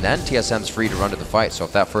 and then TSM's free to run to the fight. So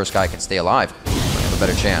if that first guy can stay alive, they have a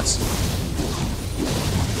better chance.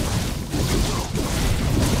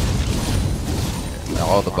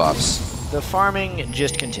 All the buffs. The farming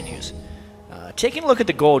just continues. Taking a look at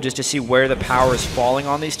the gold just to see where the power is falling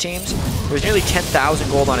on these teams, there's nearly 10,000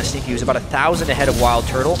 gold on a Sneaky who's about 1,000 ahead of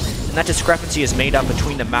WildTurtle, and that discrepancy is made up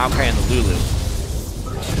between the Maokai and the Lulu.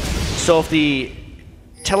 So if the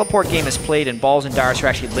teleport game is played and Balls and Dyrus are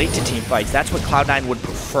actually late to team fights, that's what Cloud9 would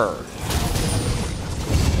prefer.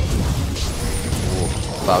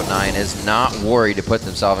 Cloud9 is not worried to put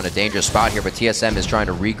themselves in a dangerous spot here, but TSM is trying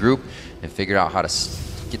to regroup and figure out how to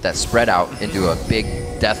get that spread out into a big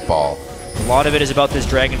death ball. A lot of it is about this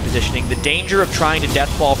dragon positioning. The danger of trying to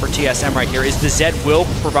death ball for TSM right here is the Zed will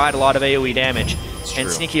provide a lot of AoE damage. And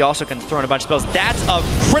Sneaky also can throw in a bunch of spells. That's a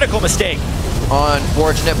critical mistake.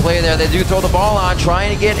 Unfortunate play there. They do throw the ball on,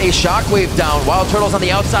 trying to get a shockwave down. WildTurtle's on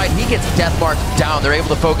the outside. He gets death marked down. They're able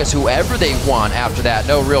to focus whoever they want after that.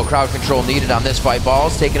 No real crowd control needed on this fight.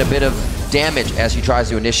 Balls taking a bit of damage as he tries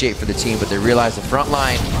to initiate for the team, but they realize the front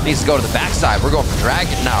line needs to go to the backside. We're going for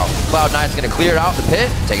Dragon now. Cloud9's going to clear it out the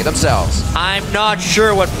pit, take it themselves. I'm not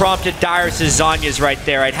sure what prompted Dyrus' Zhonya's right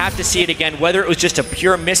there. I'd have to see it again, whether it was just a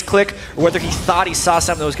pure misclick or whether he thought he saw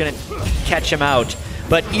something that was going to catch him out.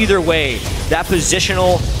 But either way, that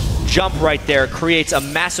positional jump right there creates a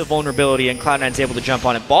massive vulnerability, and Cloud9's able to jump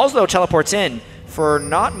on it. Balls, though, teleports in for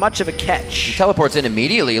not much of a catch. He teleports in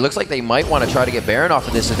immediately. It looks like they might want to try to get Baron off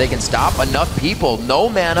of this if they can stop enough people. No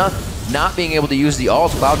mana, not being able to use the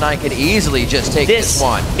ult. Cloud9 can easily just take this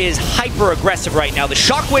one. This is hyper aggressive right now. The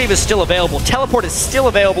shockwave is still available. Teleport is still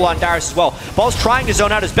available on Dyrus as well. Ball's trying to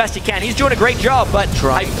zone out as best he can. He's doing a great job, but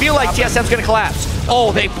I feel like TSM's going to collapse.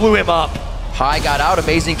 Oh, they blew him up. High got out.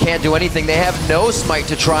 Amazing can't do anything. They have no smite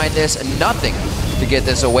to try this. Nothing to get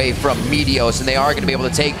this away from Meteos, and they are going to be able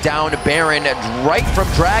to take down Baron. Right from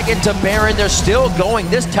Dragon to Baron, they're still going.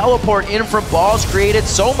 This teleport in from Balls created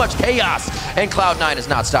so much chaos, and Cloud9 is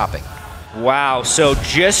not stopping. Wow, so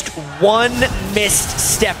just one missed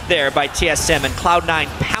step there by TSM, and Cloud9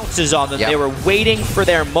 pounces on them. They were waiting for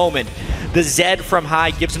their moment. The Zed from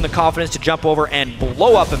High gives them the confidence to jump over and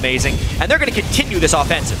blow up Amazing, and they're going to continue this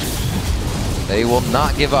offensive. They will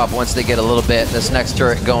not give up once they get a little bit. This next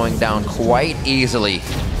turret going down quite easily.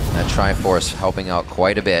 That Triforce helping out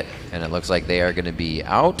quite a bit, and it looks like they are going to be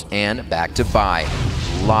out and back to buy.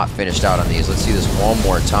 A lot finished out on these. Let's see this one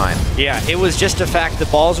more time. Yeah, it was just a fact the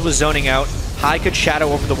Balls was zoning out. High could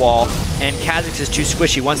shadow over the wall, and Kha'Zix is too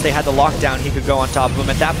squishy. Once they had the lockdown, he could go on top of him.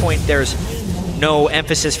 At that point, there's no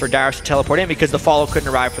emphasis for Dyrus to teleport in because the follow couldn't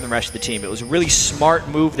arrive from the rest of the team. It was a really smart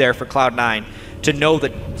move there for Cloud9 to know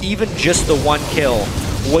that even just the one kill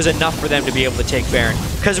was enough for them to be able to take Baron,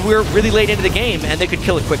 because we're really late into the game and they could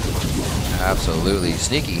kill it quickly. Absolutely.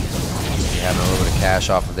 Sneaky having a little bit of cash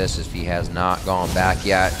off of this if he has not gone back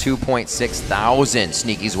yet. 2.6 thousand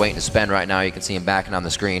Sneaky's waiting to spend right now. You can see him backing on the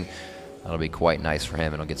screen. That'll be quite nice for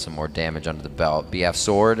him. It'll get some more damage under the belt. BF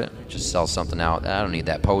Sword, just sell something out. I don't need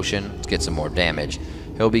that potion. Let's get some more damage.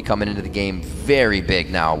 He'll be coming into the game very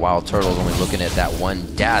big now. WildTurtle's only looking at that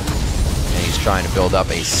one death, and he's trying to build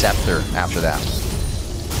up a scepter after that.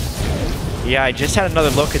 Yeah, I just had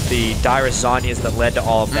another look at the Dyrus Zhonya's that led to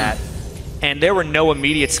all of that, and there were no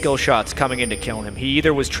immediate skill shots coming in to kill him. He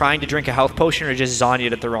either was trying to drink a health potion or just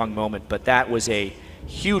Zhonya'd at the wrong moment, but that was a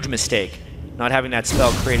huge mistake. Not having that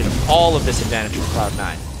spell created all of this advantage for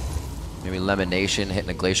Cloud9. Maybe LemonNation hitting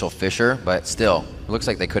a Glacial Fissure, but still, it looks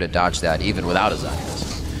like they could have dodged that even without a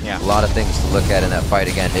Zhonya's. Yeah. A lot of things to look at in that fight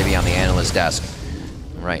again, maybe on the analyst desk.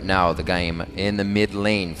 Right now, the game in the mid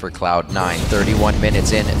lane for Cloud9. 31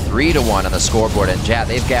 minutes in, 3-1 on the scoreboard. And Jat,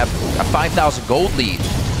 they've got a 5,000 gold lead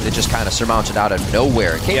that just kind of surmounted out of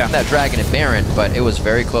nowhere. It came from that Dragon and Baron, but it was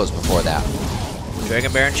very close before that.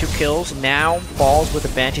 Dragon Baron 2 kills. Now Balls with the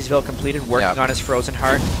Banshee's Veil completed, working on his Frozen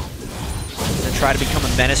Heart. Gonna try to become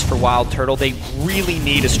a menace for WildTurtle. They really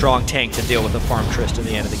need a strong tank to deal with the Farm Trist at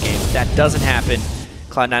the end of the game. If that doesn't happen,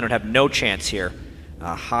 Cloud9 would have no chance here.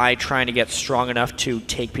 High trying to get strong enough to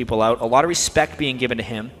take people out. A lot of respect being given to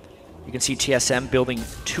him. You can see TSM building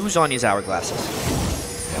 2 Zhonya's Hourglasses.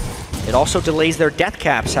 It also delays their death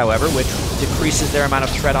caps, however, which decreases their amount of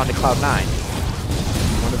threat onto Cloud9.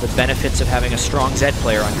 One of the benefits of having a strong Zed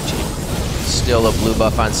player on your team. Still a blue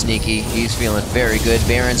buff on Sneaky. He's feeling very good.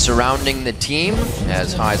 Baron surrounding the team,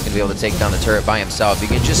 as High's going to be able to take down the turret by himself. You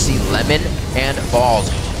can just see Lemon and Balls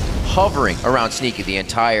hovering around Sneaky the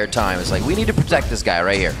entire time. It's like, we need to protect this guy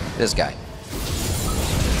right here. This guy.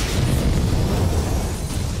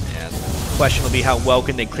 And the question will be how well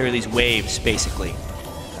can they clear these waves, basically.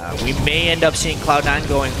 We may end up seeing Cloud9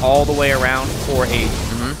 going all the way around for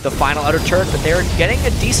the final outer turret, but they're getting a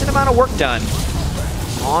decent amount of work done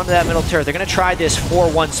onto that middle turret. They're going to try this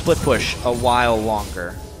 4-1 split push a while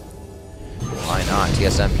longer. Why not?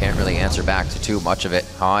 TSM can't really answer back to too much of it.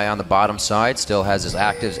 High on the bottom side, still has his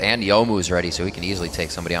actives and Youmu's ready, so he can easily take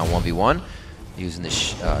somebody on 1v1. Using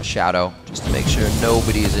the shadow just to make sure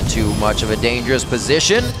nobody is in too much of a dangerous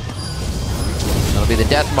position. That'll be the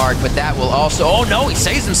death mark, but that will also... Oh no, he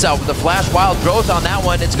saves himself with a flash wild growth on that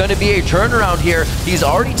one. It's going to be a turnaround here. He's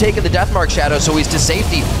already taken the death mark shadow, so he's to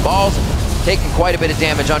safety. Balls taking quite a bit of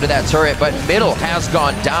damage under that turret, but middle has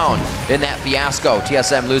gone down in that fiasco.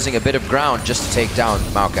 TSM losing a bit of ground just to take down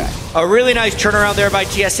Maokai. A really nice turnaround there by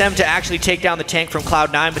TSM to actually take down the tank from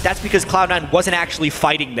Cloud9, but that's because Cloud9 wasn't actually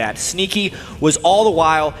fighting that. Sneaky was all the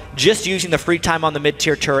while just using the free time on the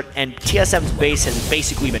mid-tier turret, and TSM's base has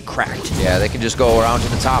basically been cracked. Yeah, they can just go around to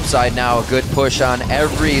the top side now. A good push on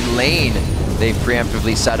every lane they've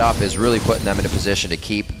preemptively set up is really putting them in a position to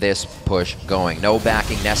keep this push going. No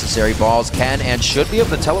backing necessary. Balls can and should be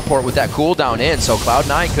able to teleport with that cooldown in, so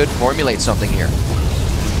Cloud9 could formulate something here.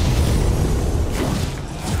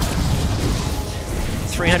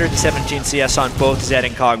 317 CS on both Zed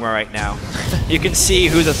and Kog'Maw right now. You can see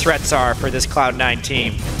who the threats are for this Cloud9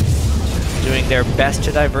 team. Doing their best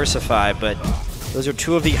to diversify, but those are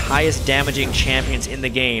two of the highest damaging champions in the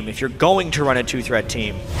game. If you're going to run a two-threat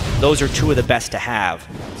team, those are two of the best to have.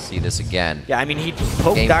 See this again. Yeah, I mean, he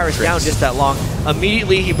poked Dyrus down just that long.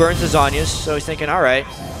 Immediately, he burns the Zhonya's, so he's thinking, all right.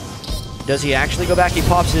 Does he actually go back? He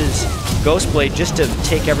pops his Ghost Blade just to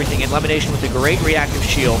take everything in. LemonNation with a great reactive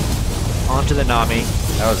shield onto the Nami.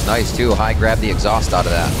 That was nice, too. High grabbed the exhaust out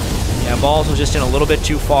of that. Yeah, Balls was just in a little bit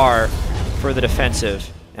too far for the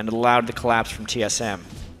defensive, and it allowed the collapse from TSM.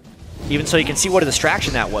 Even so, you can see what a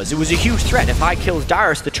distraction that was. It was a huge threat. If High kills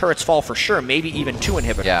Dyrus, the turrets fall for sure, maybe even 2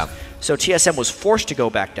 inhibitors. Yeah. So TSM was forced to go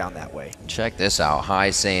back down that way. Check this out. High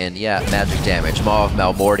saying, yeah, magic damage. Maw of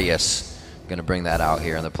Malmortius. Gonna bring that out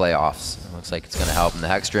here in the playoffs. It looks like it's gonna help. And the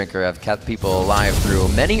Hex Drinker have kept people alive through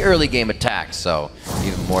many early game attacks, so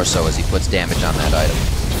even more so as he puts damage on that item.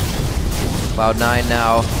 Cloud9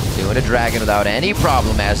 now doing a dragon without any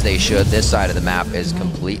problem, as they should. This side of the map is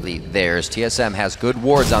completely theirs. TSM has good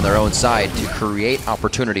wards on their own side to create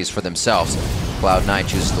opportunities for themselves. Cloud9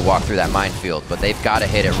 chooses to walk through that minefield, but they've got to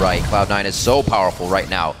hit it right. Cloud9 is so powerful right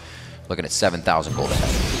now. Looking at 7,000 gold ahead.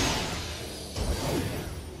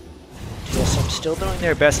 TSM still doing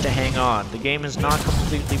their best to hang on. The game is not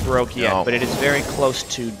completely broke yet, but it is very close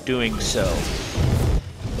to doing so.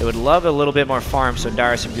 They would love a little bit more farm so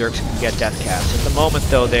Dyrus and Bjergsen can get death caps. At the moment,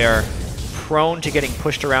 though, they are prone to getting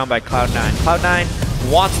pushed around by Cloud9.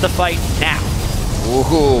 Cloud9 wants the fight now.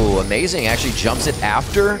 Ooh, amazing. Actually jumps it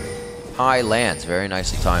after High lands. Very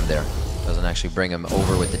nicely timed there. Doesn't actually bring him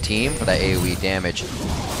over with the team for that AoE damage.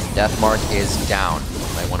 Deathmark is down.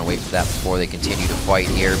 Might want to wait for that before they continue to fight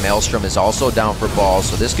here. Maelstrom is also down for balls,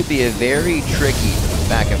 so this could be a very tricky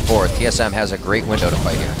back and forth. TSM has a great window to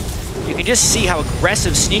fight here. You can just see how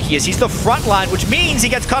aggressive Sneaky is. He's the front line, which means he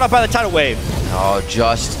gets caught up by the tidal wave. Oh,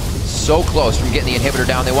 just so close from getting the inhibitor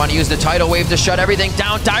down. They want to use the tidal wave to shut everything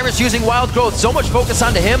down. Dyrus using wild growth. So much focus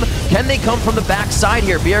onto him. Can they come from the backside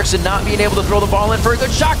here? Bjergsen not being able to throw the ball in for a good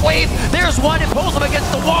shockwave. There's one. It pulls him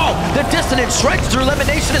against the wall. The dissonance strikes through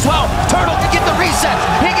LemonNation as well. Turtle can get the reset.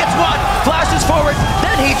 He gets one. Flashes forward.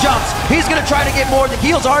 Then he jumps. He's going to try to get more. The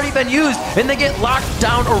heal's already been used. And they get locked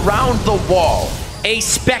down around the wall. A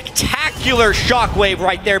spectacular shockwave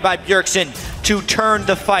right there by Bjergsen to turn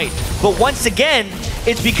the fight. But once again,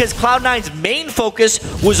 it's because Cloud9's main focus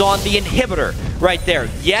was on the inhibitor right there.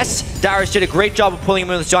 Yes, Dyrus did a great job of pulling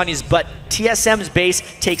him in with Zhonya's, but TSM's base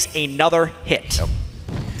takes another hit. Yep.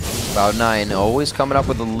 Cloud9 always coming up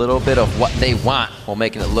with a little bit of what they want while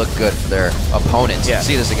making it look good for their opponents. Yeah.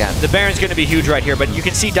 See this again. The Baron's going to be huge right here, but you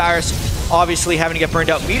can see Dyrus obviously having to get burned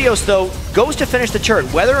out. Meteos, though, goes to finish the turret.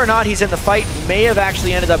 Whether or not he's in the fight may have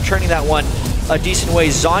actually ended up turning that one a decent way.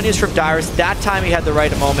 Zhonya's from Dyrus. That time he had the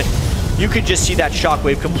right moment. You could just see that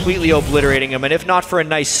shockwave completely obliterating him, and if not for a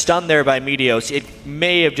nice stun there by Meteos, it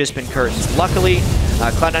may have just been curtains. Luckily,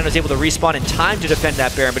 Cloud9 was able to respawn in time to defend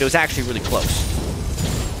that Baron, but it was actually really close.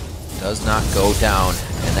 Does not go down,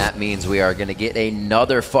 and that means we are going to get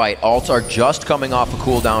another fight. Alts are just coming off a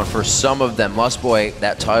cooldown for some of them. Lustboy,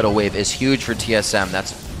 that tidal wave is huge for TSM.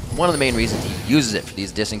 That's one of the main reasons he uses it for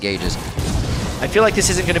these disengages. I feel like this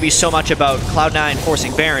isn't going to be so much about Cloud9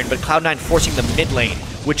 forcing Baron, but Cloud9 forcing the mid lane,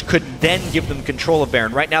 which could then give them control of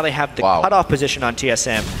Baron. Right now they have the cutoff position on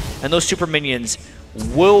TSM, and those super minions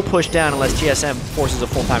will push down unless TSM forces a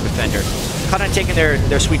full-time defender. Cloud9 taking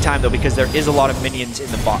their sweet time, though, because there is a lot of minions in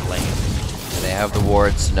the bot lane. They have the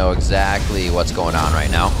wards to know exactly what's going on right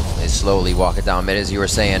now. They slowly walk it down mid, as you were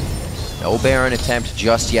saying. No Baron attempt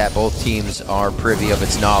just yet. Both teams are privy of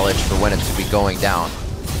its knowledge for when it's to be going down.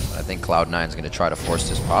 But I think Cloud9 is going to try to force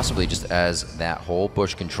this, possibly just as that whole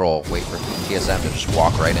push control. Wait for TSM to just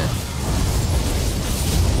walk right in.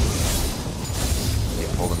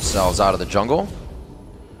 They pull themselves out of the jungle.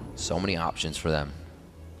 So many options for them.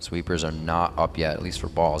 Sweepers are not up yet, at least for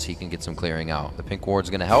balls. He can get some clearing out. The pink ward's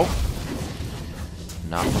going to help.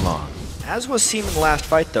 Not for long. As was seen in the last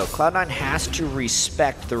fight, though, Cloud9 has to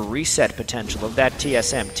respect the reset potential of that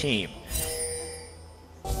TSM team.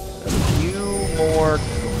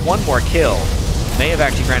 One more kill may have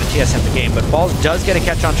actually granted TSM the game, but Balls does get a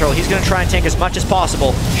catch on Turtle. He's going to try and tank as much as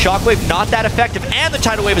possible. Shockwave not that effective, and the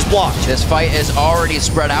tidal wave is blocked. This fight is already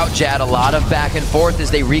spread out, Jad. A lot of back and forth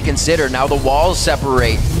as they reconsider. Now the walls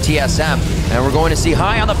separate TSM And we're going to see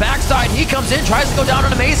High on the backside. He comes in, tries to go down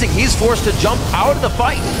on Amazing. He's forced to jump out of the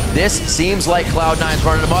fight. This seems like Cloud9's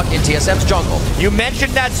running amok in TSM's jungle. You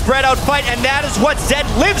mentioned that spread out fight, and that is what Zed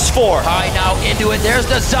lives for. High now into it. There's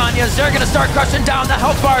the Zanyas. They're going to start crushing down the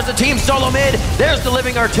health bars. The team SoloMid. There's the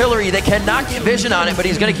living artillery. They cannot get vision on it, but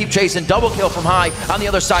he's going to keep chasing. Double kill from High on the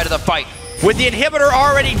other side of the fight. With the inhibitor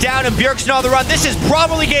already down and Bjergsen on the run, this is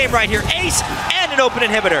probably game right here. Ace and an open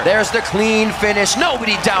inhibitor. There's the clean finish.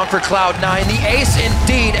 Nobody down for Cloud9. The ace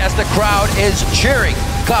indeed as the crowd is cheering.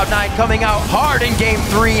 Cloud9 coming out hard in game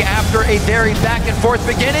 3 after a very back and forth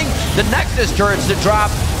beginning. The Nexus turrets to drop.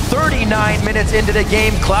 39 minutes into the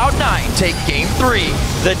game, Cloud9 take game 3.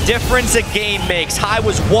 The difference a game makes. High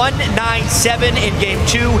was 1-9-7 in game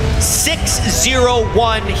 2,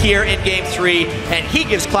 6-0-1 here in game 3, and he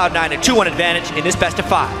gives Cloud9 a 2-1 advantage in this best of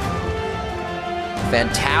 5.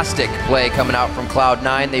 Fantastic play coming out from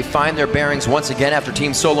Cloud9. They find their bearings once again after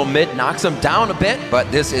Team SoloMid knocks them down a bit, but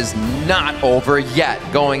this is not over yet.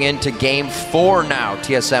 Going into game 4 now,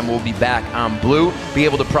 TSM will be back on blue, be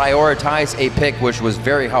able to prioritize a pick, which was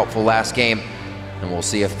very helpful last game. And we'll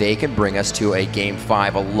see if they can bring us to a game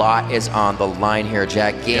 5. A lot is on the line here,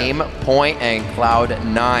 Jack. Game point and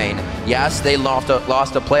Cloud9. Yes, they lost a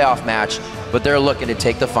playoff match, but they're looking to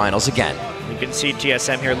take the finals again. You can see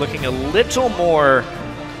TSM here looking a little more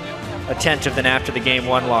attentive than after the game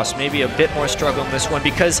 1 loss. Maybe a bit more struggle in this one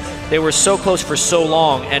because they were so close for so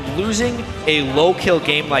long, and losing a low kill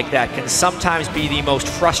game like that can sometimes be the most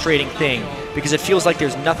frustrating thing because it feels like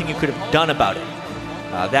there's nothing you could have done about it.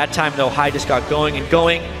 That time though, High just got going and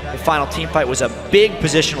going. The final team fight was a big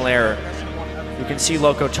positional error. You can see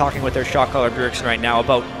Loco talking with their shot caller Bjergsen right now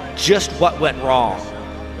about just what went wrong.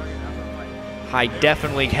 High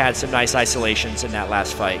definitely had some nice isolations in that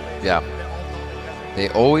last fight. Yeah. They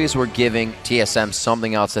always were giving TSM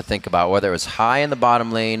something else to think about, whether it was High in the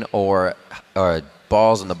bottom lane or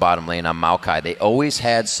balls in the bottom lane on Maokai. They always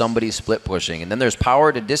had somebody split pushing. And then there's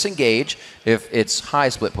power to disengage if it's High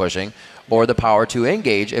split pushing, or the power to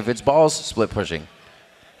engage if it's balls split pushing.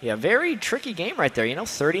 Yeah, very tricky game right there. You know,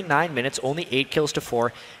 39 minutes, only 8 kills to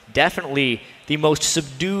 4. Definitely the most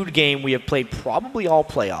subdued game we have played probably all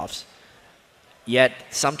playoffs. Yet,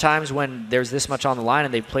 sometimes when there's this much on the line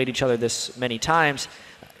and they've played each other this many times,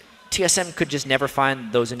 TSM could just never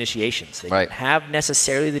find those initiations. They didn't have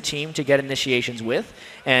necessarily the team to get initiations with,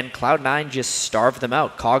 and Cloud9 just starved them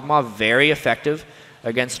out. Kog'Maw very effective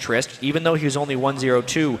against Trist, even though he was only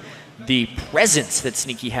 1-0-2. The presence that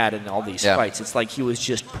Sneaky had in all these fights, it's like he was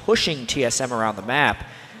just pushing TSM around the map.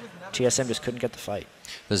 TSM just couldn't get the fight.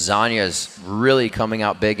 The Zanya's really coming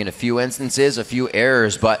out big in a few instances, a few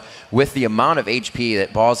errors, but with the amount of HP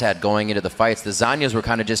that Balls had going into the fights, the Zanyas were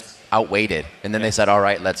kind of just outweighted. And then they said, all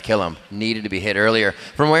right, let's kill him. Needed to be hit earlier.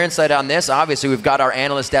 From Where Insight on this, obviously we've got our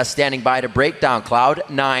analyst desk standing by to break down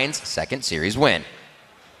Cloud9's second series win.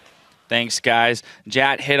 Thanks, guys.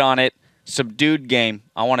 Jat hit on it. Subdued game.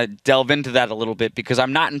 I want to delve into that a little bit because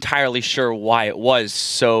I'm not entirely sure why it was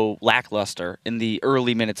so lackluster in the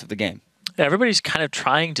early minutes of the game. Everybody's kind of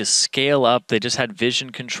trying to scale up. They just had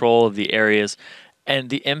vision control of the areas, and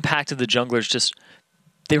the impact of the junglers just,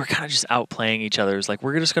 they were kind of just outplaying each other. It was like,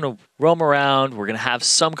 we're just going to roam around, we're going to have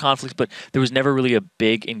some conflict, but there was never really a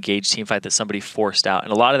big engaged team fight that somebody forced out.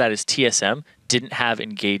 And a lot of that is TSM didn't have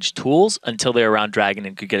engaged tools until they were around Dragon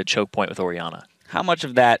and could get a choke point with Orianna. How much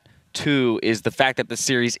of that too is the fact that the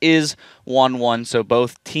series is 1-1, so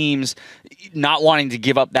both teams not wanting to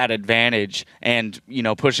give up that advantage and, you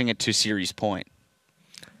know, pushing it to series point?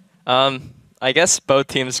 I guess both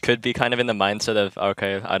teams could be kind of in the mindset of,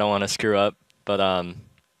 okay, I don't want to screw up, but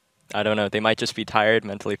I don't know. They might just be tired,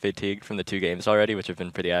 mentally fatigued from the 2 games already, which have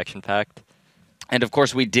been pretty action-packed. And of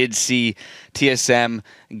course, we did see TSM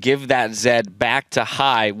give that Zed back to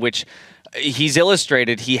High, which he's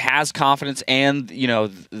illustrated he has confidence and, you know,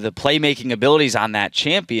 the playmaking abilities on that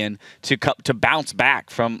champion to bounce back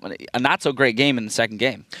from a not so great game in the second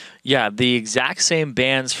game. Yeah, the exact same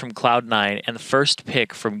bans from Cloud9 and the first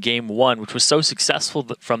pick from game 1, which was so successful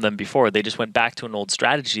from them before. They just went back to an old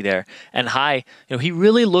strategy there. And High, you know, he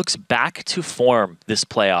really looks back to form this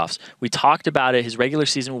playoffs. We talked about it. His regular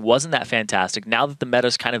season wasn't that fantastic. Now that the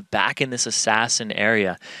meta's kind of back in this assassin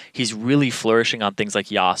area, he's really flourishing on things like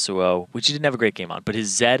Yasuo, which he didn't have a great game on. But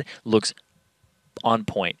his Zed looks on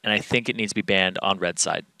point, and I think it needs to be banned on red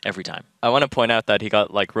side every time. I want to point out that he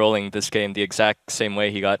got like rolling this game the exact same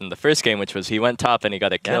way he got in the first game, which was he went top and he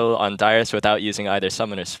got a kill on Dyrus without using either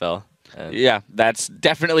summoner spell. Yeah, that's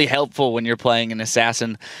definitely helpful when you're playing an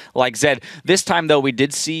assassin like Zed. This time, though, we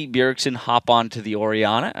did see Bjergsen hop onto the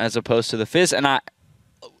Orianna as opposed to the Fizz, and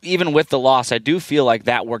even with the loss, I do feel like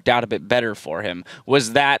that worked out a bit better for him.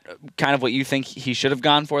 Was that kind of what you think he should have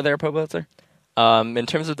gone for there, PoBelter? In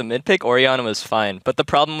terms of the mid pick, Orianna was fine, but the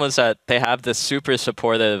problem was that they have this super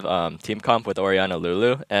supportive team comp with Orianna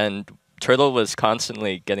Lulu, and Turtle was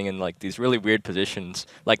constantly getting in like these really weird positions.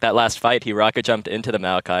 Like that last fight, he rocket jumped into the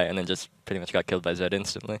Maokai and then just pretty much got killed by Zed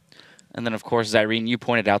instantly. And then, of course, Zyrene, you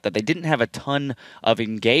pointed out that they didn't have a ton of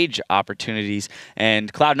engage opportunities,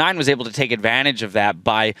 and Cloud9 was able to take advantage of that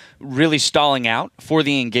by really stalling out for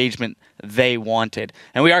the engagement they wanted.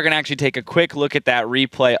 And we are going to actually take a quick look at that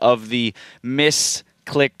replay of the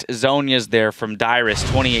misclicked Zhonyas there from Dyrus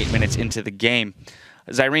 28 minutes into the game.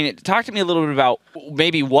 Zyrene, talk to me a little bit about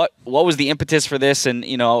maybe what was the impetus for this, and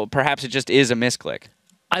perhaps it just is a misclick.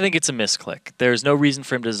 I think it's a misclick. There's no reason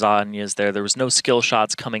for him to Zhonyas there. There was no skill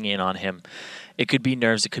shots coming in on him. It could be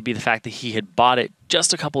nerves. It could be the fact that he had bought it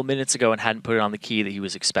just a couple minutes ago and hadn't put it on the key that he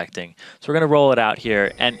was expecting. So we're going to roll it out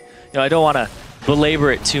here. And I don't want to belabor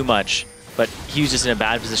it too much, but he was just in a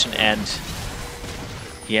bad position and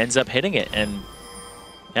he ends up hitting it. And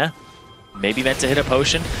yeah, maybe meant to hit a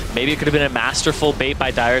potion. Maybe it could have been a masterful bait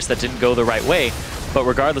by Dyrus that didn't go the right way. But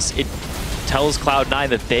regardless, it tells Cloud9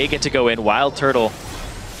 that they get to go in. WildTurtle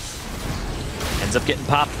ends up getting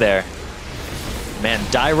popped there. Man,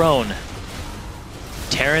 Dyrone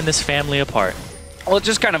tearing this family apart. Well, it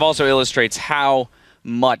just kind of also illustrates how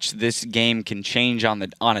much this game can change on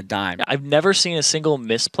a dime. I've never seen a single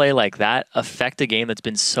misplay like that affect a game that's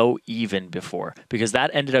been so even before, because that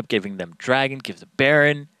ended up giving them Dragon, gives them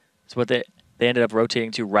Baron. It's what they ended up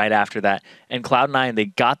rotating to right after that. And Cloud9, they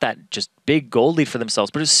got that just big gold lead for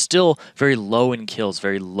themselves, but it's still very low in kills,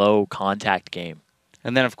 very low contact game.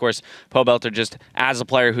 And then, of course, PoBelter, just as a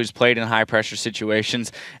player who's played in high-pressure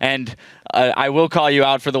situations, and I will call you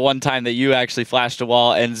out for the one time that you actually flashed a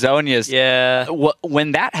wall and Zhonyas. Yeah.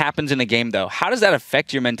 When that happens in a game, though, how does that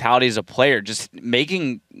affect your mentality as a player, just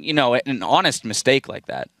making, an honest mistake like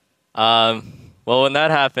that? Well, when that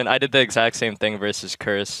happened, I did the exact same thing versus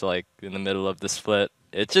Curse, like, in the middle of the split.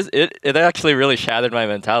 It actually really shattered my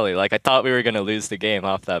mentality. Like, I thought we were going to lose the game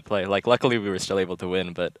off that play. Like, luckily we were still able to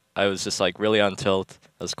win, but I was just, like, really on tilt.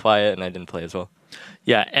 I was quiet, and I didn't play as well.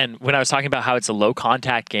 Yeah, and when I was talking about how it's a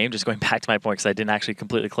low-contact game, just going back to my point, because I didn't actually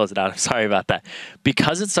completely close it out, I'm sorry about that.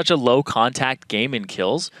 Because it's such a low-contact game in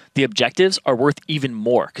kills, the objectives are worth even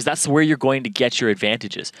more, because that's where you're going to get your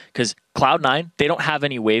advantages. Because Cloud9, they don't have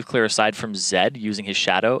any wave clear aside from Zed using his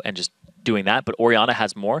Shadow and just doing that, but Orianna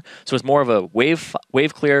has more. So it's more of a wave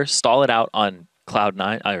clear, stall it out on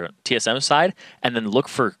Cloud9 or TSM side, and then look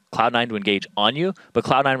for Cloud9 to engage on you. But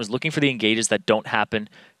Cloud9 was looking for the engages that don't happen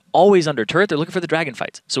always under turret. They're looking for the dragon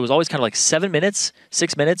fights. So it was always kind of like 7 minutes,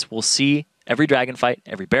 6 minutes. We'll see every dragon fight,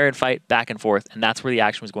 every Baron fight, back and forth, and that's where the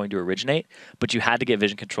action was going to originate. But you had to get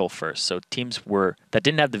vision control first. So teams that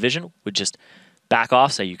didn't have the vision would just back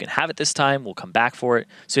off, say you can have it this time, we'll come back for it.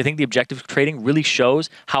 So I think the objective trading really shows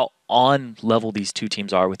how on level these two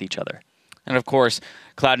teams are with each other. And of course,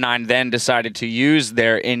 Cloud9 then decided to use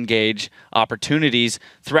their engage opportunities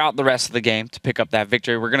throughout the rest of the game to pick up that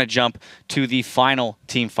victory. We're going to jump to the final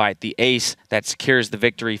team fight, the ace that secures the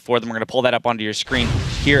victory for them. We're going to pull that up onto your screen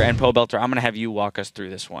here, and PoBelter, I'm going to have you walk us through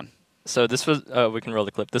this one. So this was, we can roll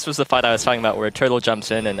the clip. This was the fight I was talking about where Turtle jumps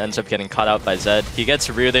in and ends up getting caught out by Zed. He gets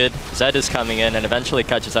rooted, Zed is coming in and eventually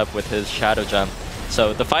catches up with his Shadow Jump.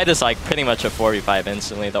 So the fight is like pretty much a 4v5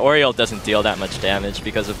 instantly. The Oriole doesn't deal that much damage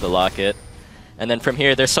because of the locket. And then from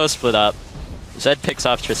here, they're so split up. Zed picks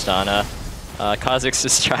off Tristana. Kha'Zix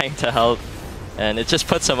is trying to help, and it just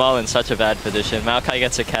puts them all in such a bad position. Maokai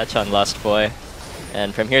gets a catch on Lustboy.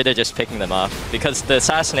 And from here, they're just picking them off. Because the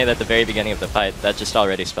assassinate at the very beginning of the fight, that just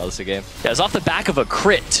already spells the game. Yeah, it was off the back of a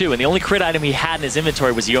crit, too. And the only crit item he had in his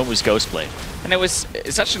inventory was Yomu's Ghostblade. And it was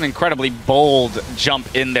such an incredibly bold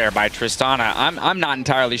jump in there by Tristana. I'm not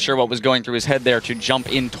entirely sure what was going through his head there to jump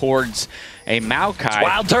in towards a Maokai.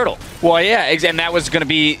 It's WildTurtle. Well, yeah, and that was going to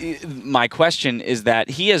be my question, is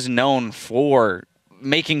that he is known for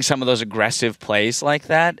making some of those aggressive plays like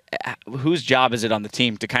that. Whose job is it on the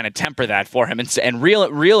team to kind of temper that for him and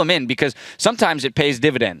reel him in? Because sometimes it pays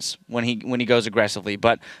dividends when he goes aggressively,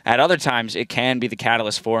 but at other times it can be the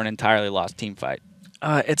catalyst for an entirely lost team fight.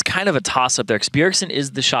 It's kind of a toss-up there, because Bjergsen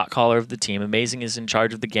is the shot caller of the team. Amazing is in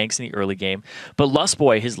charge of the ganks in the early game. But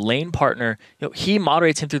Lustboy, his lane partner, he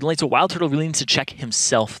moderates him through the lane, so WildTurtle really needs to check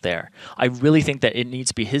himself there. I really think that it needs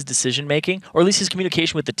to be his decision-making, or at least his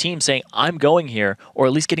communication with the team saying, I'm going here, or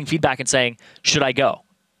at least getting feedback and saying, should I go?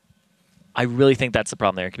 I really think that's the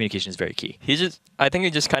problem there. Communication is very key. I think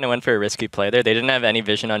he just kind of went for a risky play there. They didn't have any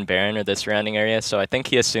vision on Baron or the surrounding area, so I think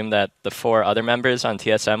he assumed that the 4 other members on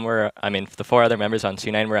TSM were, the 4 other members on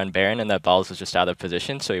C9 were on Baron, and that Balls was just out of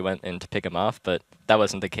position, so he went in to pick him off, but that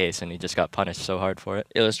wasn't the case, and he just got punished so hard for it.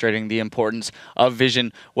 Illustrating the importance of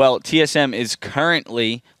vision. Well, TSM is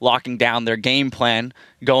currently locking down their game plan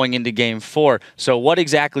going into Game 4. So what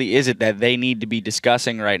exactly is it that they need to be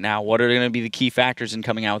discussing right now? What are going to be the key factors in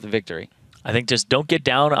coming out with a victory? I think just don't get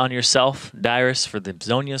down on yourself, Dyrus, for the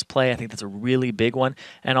Zonia's play. I think that's a really big one.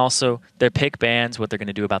 And also their pick bans, what they're going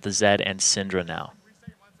to do about the Zed and Syndra now.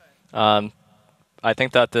 I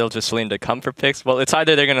think that they'll just lean to comfort picks. Well, it's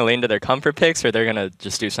either they're going to lean to their comfort picks or they're going to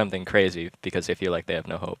just do something crazy because they feel like they have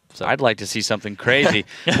no hope. So I'd like to see something crazy.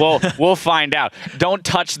 Well, we'll find out. Don't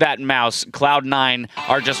touch that mouse. Cloud9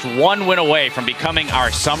 are just 1 win away from becoming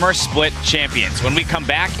our Summer Split champions. When we come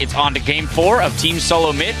back, it's on to Game 4 of Team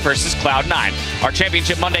SoloMid versus Cloud9. Our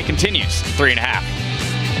Championship Monday continues, 3.5.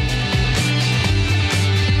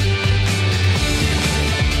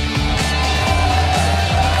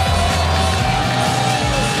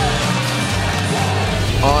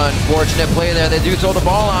 Unfortunate play there. They do throw the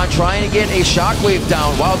ball on, trying to get a shockwave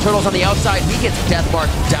down. WildTurtle's on the outside. He gets death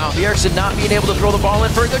marked down. Bjergsen not being able to throw the ball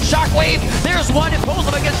in for a good shockwave. There's one. It pulls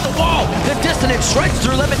him against the wall. The dissonance strikes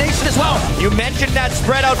through LemonNation as well. You mentioned that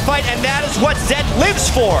spread out fight, and that is what Zed lives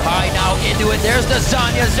for. High now into it. There's the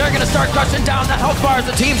Zonias. They're going to start crushing down the health bars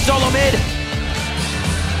of Team SoloMid.